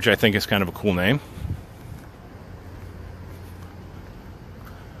 which I think is kind of a cool name.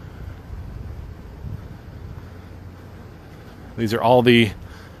 These are all the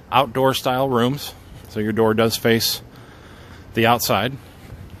outdoor style rooms, so your door does face the outside.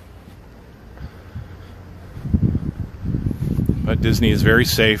 But Disney is very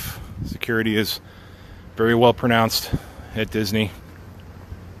safe. Security is very well pronounced at Disney.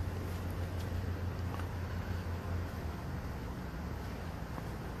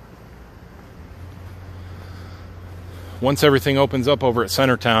 Once everything opens up over at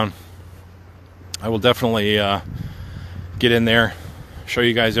Centertown, I will definitely get in there, show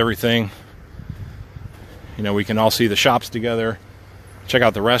you guys everything. You know, we can all see the shops together, check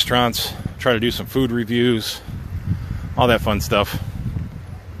out the restaurants, try to do some food reviews, all that fun stuff.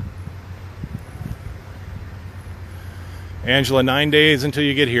 Angela, 9 days until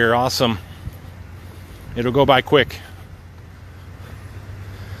you get here. Awesome. It'll go by quick.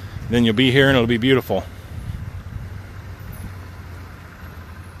 Then you'll be here and it'll be beautiful.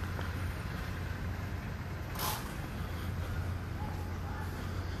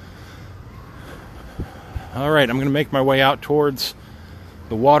 All right, I'm going to make my way out towards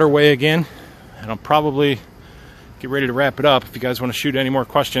the waterway again, and I'll probably get ready to wrap it up. If you guys want to shoot any more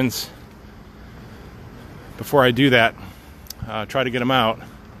questions before I do that, try to get them out.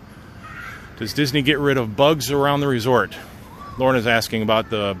 Does Disney get rid of bugs around the resort? Lorna's asking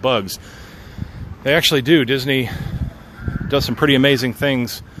about the bugs. They actually do. Disney does some pretty amazing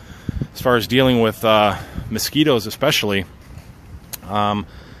things as far as dealing with mosquitoes especially.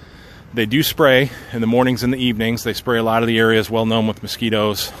 They do spray in the mornings and the evenings. They spray a lot of the areas well known with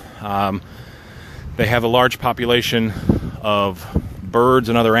mosquitoes. They have a large population of birds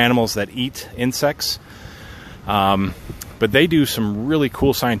and other animals that eat insects. But they do some really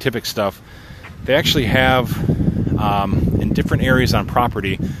cool scientific stuff. They actually have, in different areas on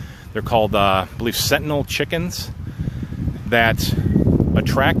property, they're called, I believe, sentinel chickens that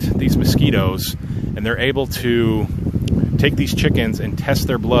attract these mosquitoes, and they're able to take these chickens and test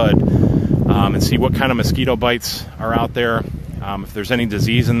their blood and see what kind of mosquito bites are out there, if there's any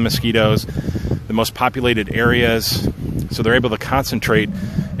disease in the mosquitoes, the most populated areas. So they're able to concentrate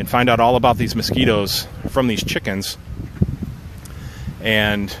and find out all about these mosquitoes from these chickens,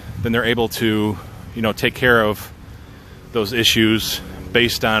 and then they're able to, you know, take care of those issues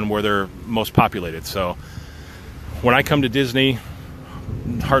based on where they're most populated. So when I come to Disney,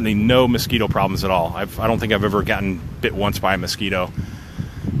 hardly no mosquito problems at all. I don't think I've ever gotten bit once by a mosquito.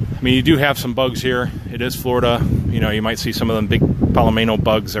 I mean, you do have some bugs here. It is Florida. You know, you might see some of them big palomino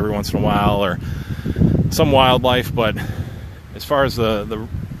bugs every once in a while, or some wildlife. But as far as the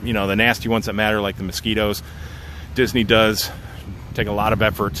you know, the nasty ones that matter, like the mosquitoes, Disney does take a lot of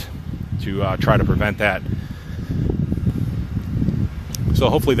effort to try to prevent that. So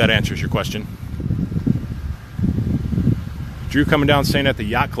hopefully that answers your question. Drew coming down, staying at the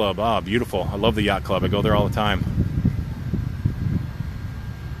Yacht Club. Ah, beautiful. I love the Yacht Club. I go there all the time.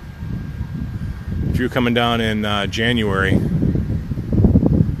 Drew coming down in January.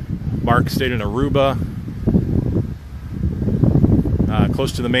 Mark stayed in Aruba.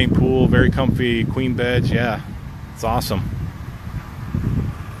 Close to the main pool. Very comfy queen beds. Yeah, it's awesome.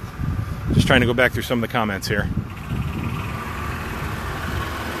 Just trying to go back through some of the comments here.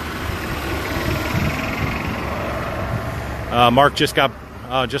 Mark just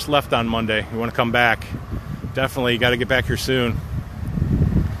left on Monday. You want to come back? Definitely, got to get back here soon.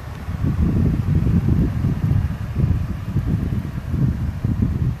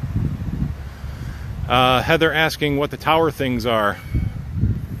 Heather asking what the tower things are.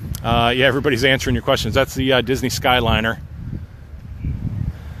 Yeah, everybody's answering your questions. That's the Disney Skyliner.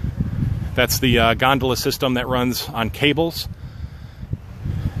 That's the gondola system that runs on cables.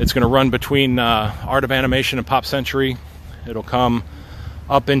 It's going to run between Art of Animation and Pop Century. It'll come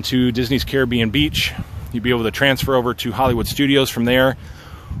up into Disney's Caribbean Beach. You'll be able to transfer over to Hollywood Studios from there,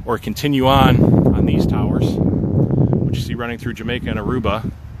 or continue on these towers, which you see running through Jamaica and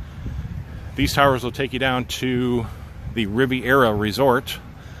Aruba. These towers will take you down to the Riviera Resort,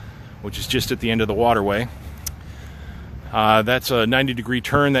 which is just at the end of the waterway. That's a 90-degree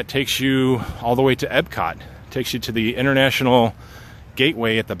turn that takes you all the way to Epcot. Takes you to the International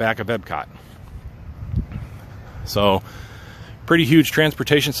Gateway at the back of Epcot. So, pretty huge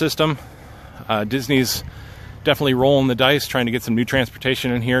transportation system. Disney's definitely rolling the dice, trying to get some new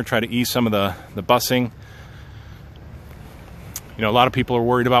transportation in here, try to ease some of the busing. You know, a lot of people are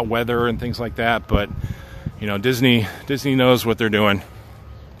worried about weather and things like that, but you know, Disney knows what they're doing.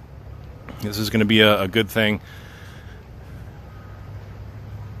 This is going to be a good thing.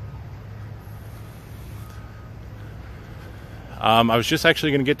 I was just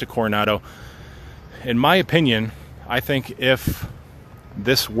actually going to get to Coronado. In my opinion, I think if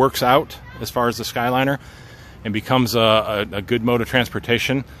this works out as far as the Skyliner, and becomes a good mode of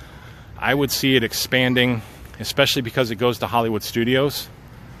transportation, I would see it expanding, especially because it goes to Hollywood Studios.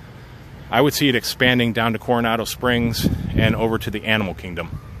 I would see it expanding down to Coronado Springs and over to the Animal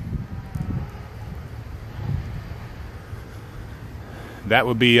Kingdom. That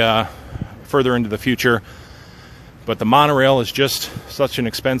would be further into the future, but the monorail is just such an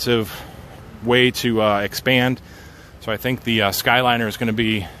expensive way to expand. So I think the Skyliner is going to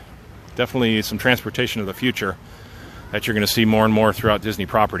be definitely some transportation of the future that you're going to see more and more throughout Disney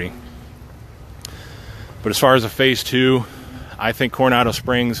property. But as far as a phase 2, I think Coronado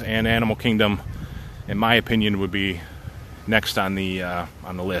Springs and Animal Kingdom, in my opinion, would be next on the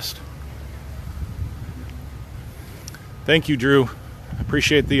list. Thank you, Drew.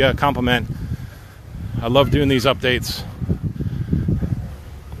 Appreciate the compliment. I love doing these updates.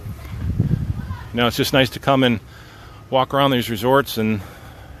 You know, it's just nice to come and walk around these resorts and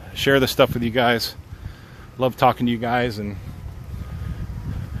share this stuff with you guys. Love talking to you guys and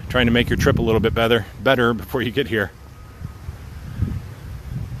trying to make your trip a little bit better before you get here.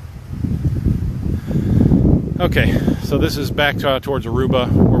 Okay, so this is back towards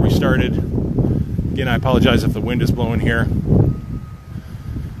Aruba, where we started. Again, I apologize if the wind is blowing here.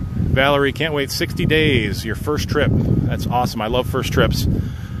 Valerie, can't wait. 60 days, your first trip. That's awesome. I love first trips.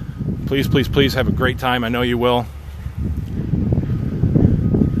 Please, please, please have a great time. I know you will.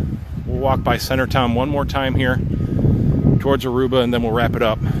 We'll walk by Centertown one more time here towards Aruba, and then we'll wrap it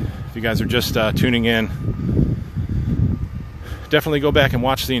up. If you guys are just tuning in, definitely go back and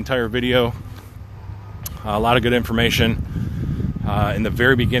watch the entire video. A lot of good information. In the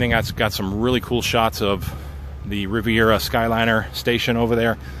very beginning, I got some really cool shots of the Riviera Skyliner station over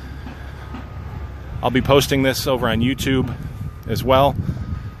there. I'll be posting this over on YouTube as well.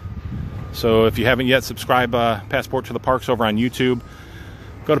 So if you haven't yet, subscribe Passport to the Parks over on YouTube.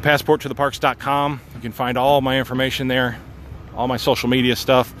 Go to passporttotheparks.com. You can find all my information there, all my social media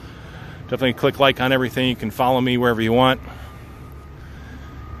stuff. Definitely click like on everything. You can follow me wherever you want.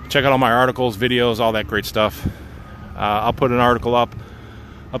 Check out all my articles, videos, all that great stuff. I'll put an article up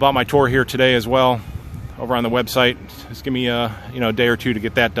about my tour here today as well over on the website. Just give me a day or two to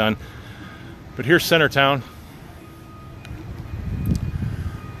get that done. But here's Centertown.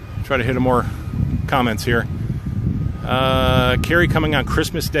 Try to hit more comments here. Carrie coming on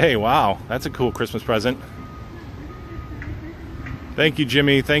Christmas Day. Wow, that's a cool Christmas present. Thank you,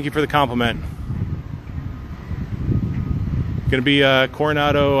 Jimmy. Thank you for the compliment. Going to be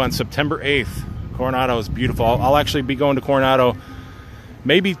Coronado on September 8th. Coronado is beautiful. I'll actually be going to Coronado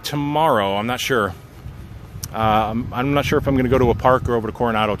maybe tomorrow. I'm not sure. I'm not sure if I'm going to go to a park or over to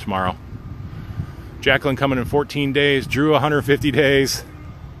Coronado tomorrow. Jacqueline coming in 14 days. Drew 150 days.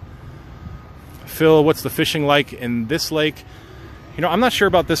 Phil, what's the fishing like in this lake? You know, I'm not sure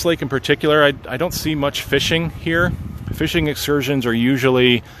about this lake in particular. I don't see much fishing here. Fishing excursions are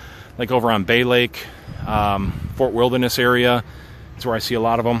usually like over on Bay Lake, Fort Wilderness area. That's where I see a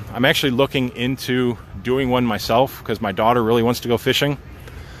lot of them. I'm actually looking into doing one myself because my daughter really wants to go fishing.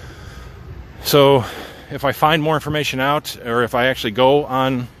 So if I find more information out, or if I actually go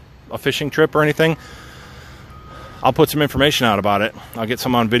on a fishing trip or anything, I'll put some information out about it. I'll get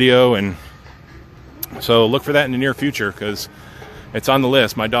some on video, and so look for that in the near future because it's on the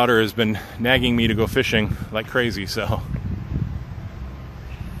list. My daughter has been nagging me to go fishing like crazy, so.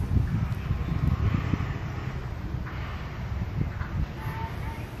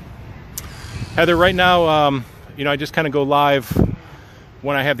 Heather, right now, I just kind of go live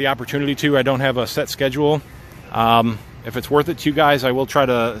when I have the opportunity to. I don't have a set schedule. If it's worth it to you guys, I will try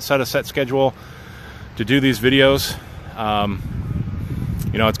to set a set schedule to do these videos.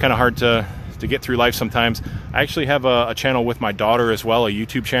 It's kind of hard to get through life sometimes. I actually have a channel with my daughter as well, a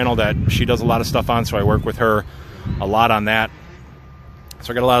YouTube channel that she does a lot of stuff on, so I work with her a lot on that.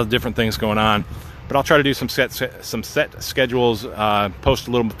 So I got a lot of different things going on. But I'll try to do some set schedules, post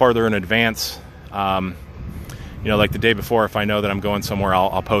a little farther in advance. Like the day before, if I know that I'm going somewhere,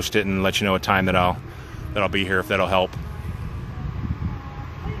 I'll post it and let you know a time that I'll be here, if that'll help.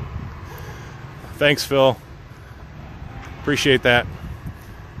 Thanks, Phil. Appreciate that.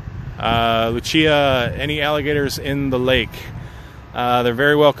 Lucia, any alligators in the lake? There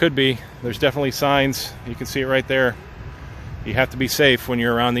very well could be. There's definitely signs. You can see it right there. You have to be safe when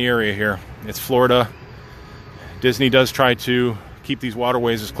you're around the area here. It's Florida. Disney does try to keep these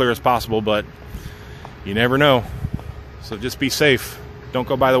waterways as clear as possible, but you never know. So just be safe. Don't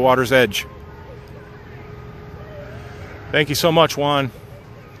go by the water's edge. Thank you so much, Juan.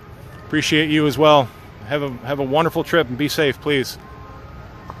 Appreciate you as well. Have a wonderful trip and be safe, please.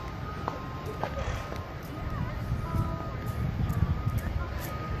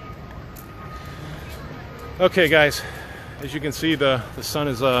 Okay, guys, as you can see, the sun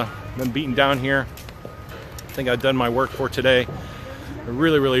has been beating down here. I think I've done my work for today. I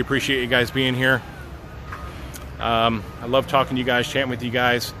really appreciate you guys being here. I love talking to you guys, chatting with you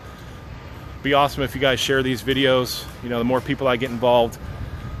guys. Be awesome if you guys share these videos. You know, the more people I get involved,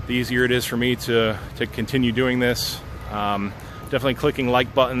 the easier it is for me to continue doing this. Definitely clicking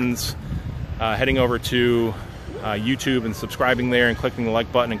like buttons, heading over to YouTube and subscribing there and clicking the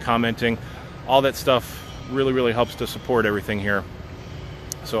like button and commenting. All that stuff really helps to support everything here.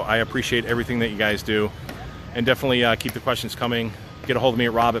 So I appreciate everything that you guys do. And definitely keep the questions coming. Get a hold of me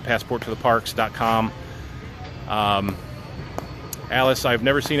at rob@passporttotheparks.com. Alice, I've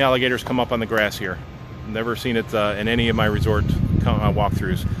never seen alligators come up on the grass here. Never seen it in any of my resort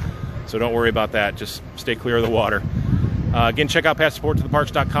walkthroughs. So don't worry about that. Just stay clear of the water. Again, check out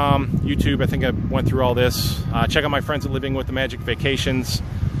passporttotheparks.com, YouTube. I think I went through all this. Check out my friends at Living with the Magic Vacations,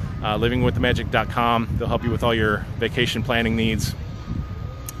 livingwiththemagic.com. They'll help you with all your vacation planning needs.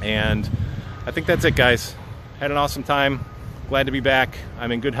 And I think that's it, guys. Had an awesome time. Glad to be back.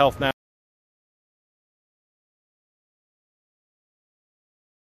 I'm in good health now.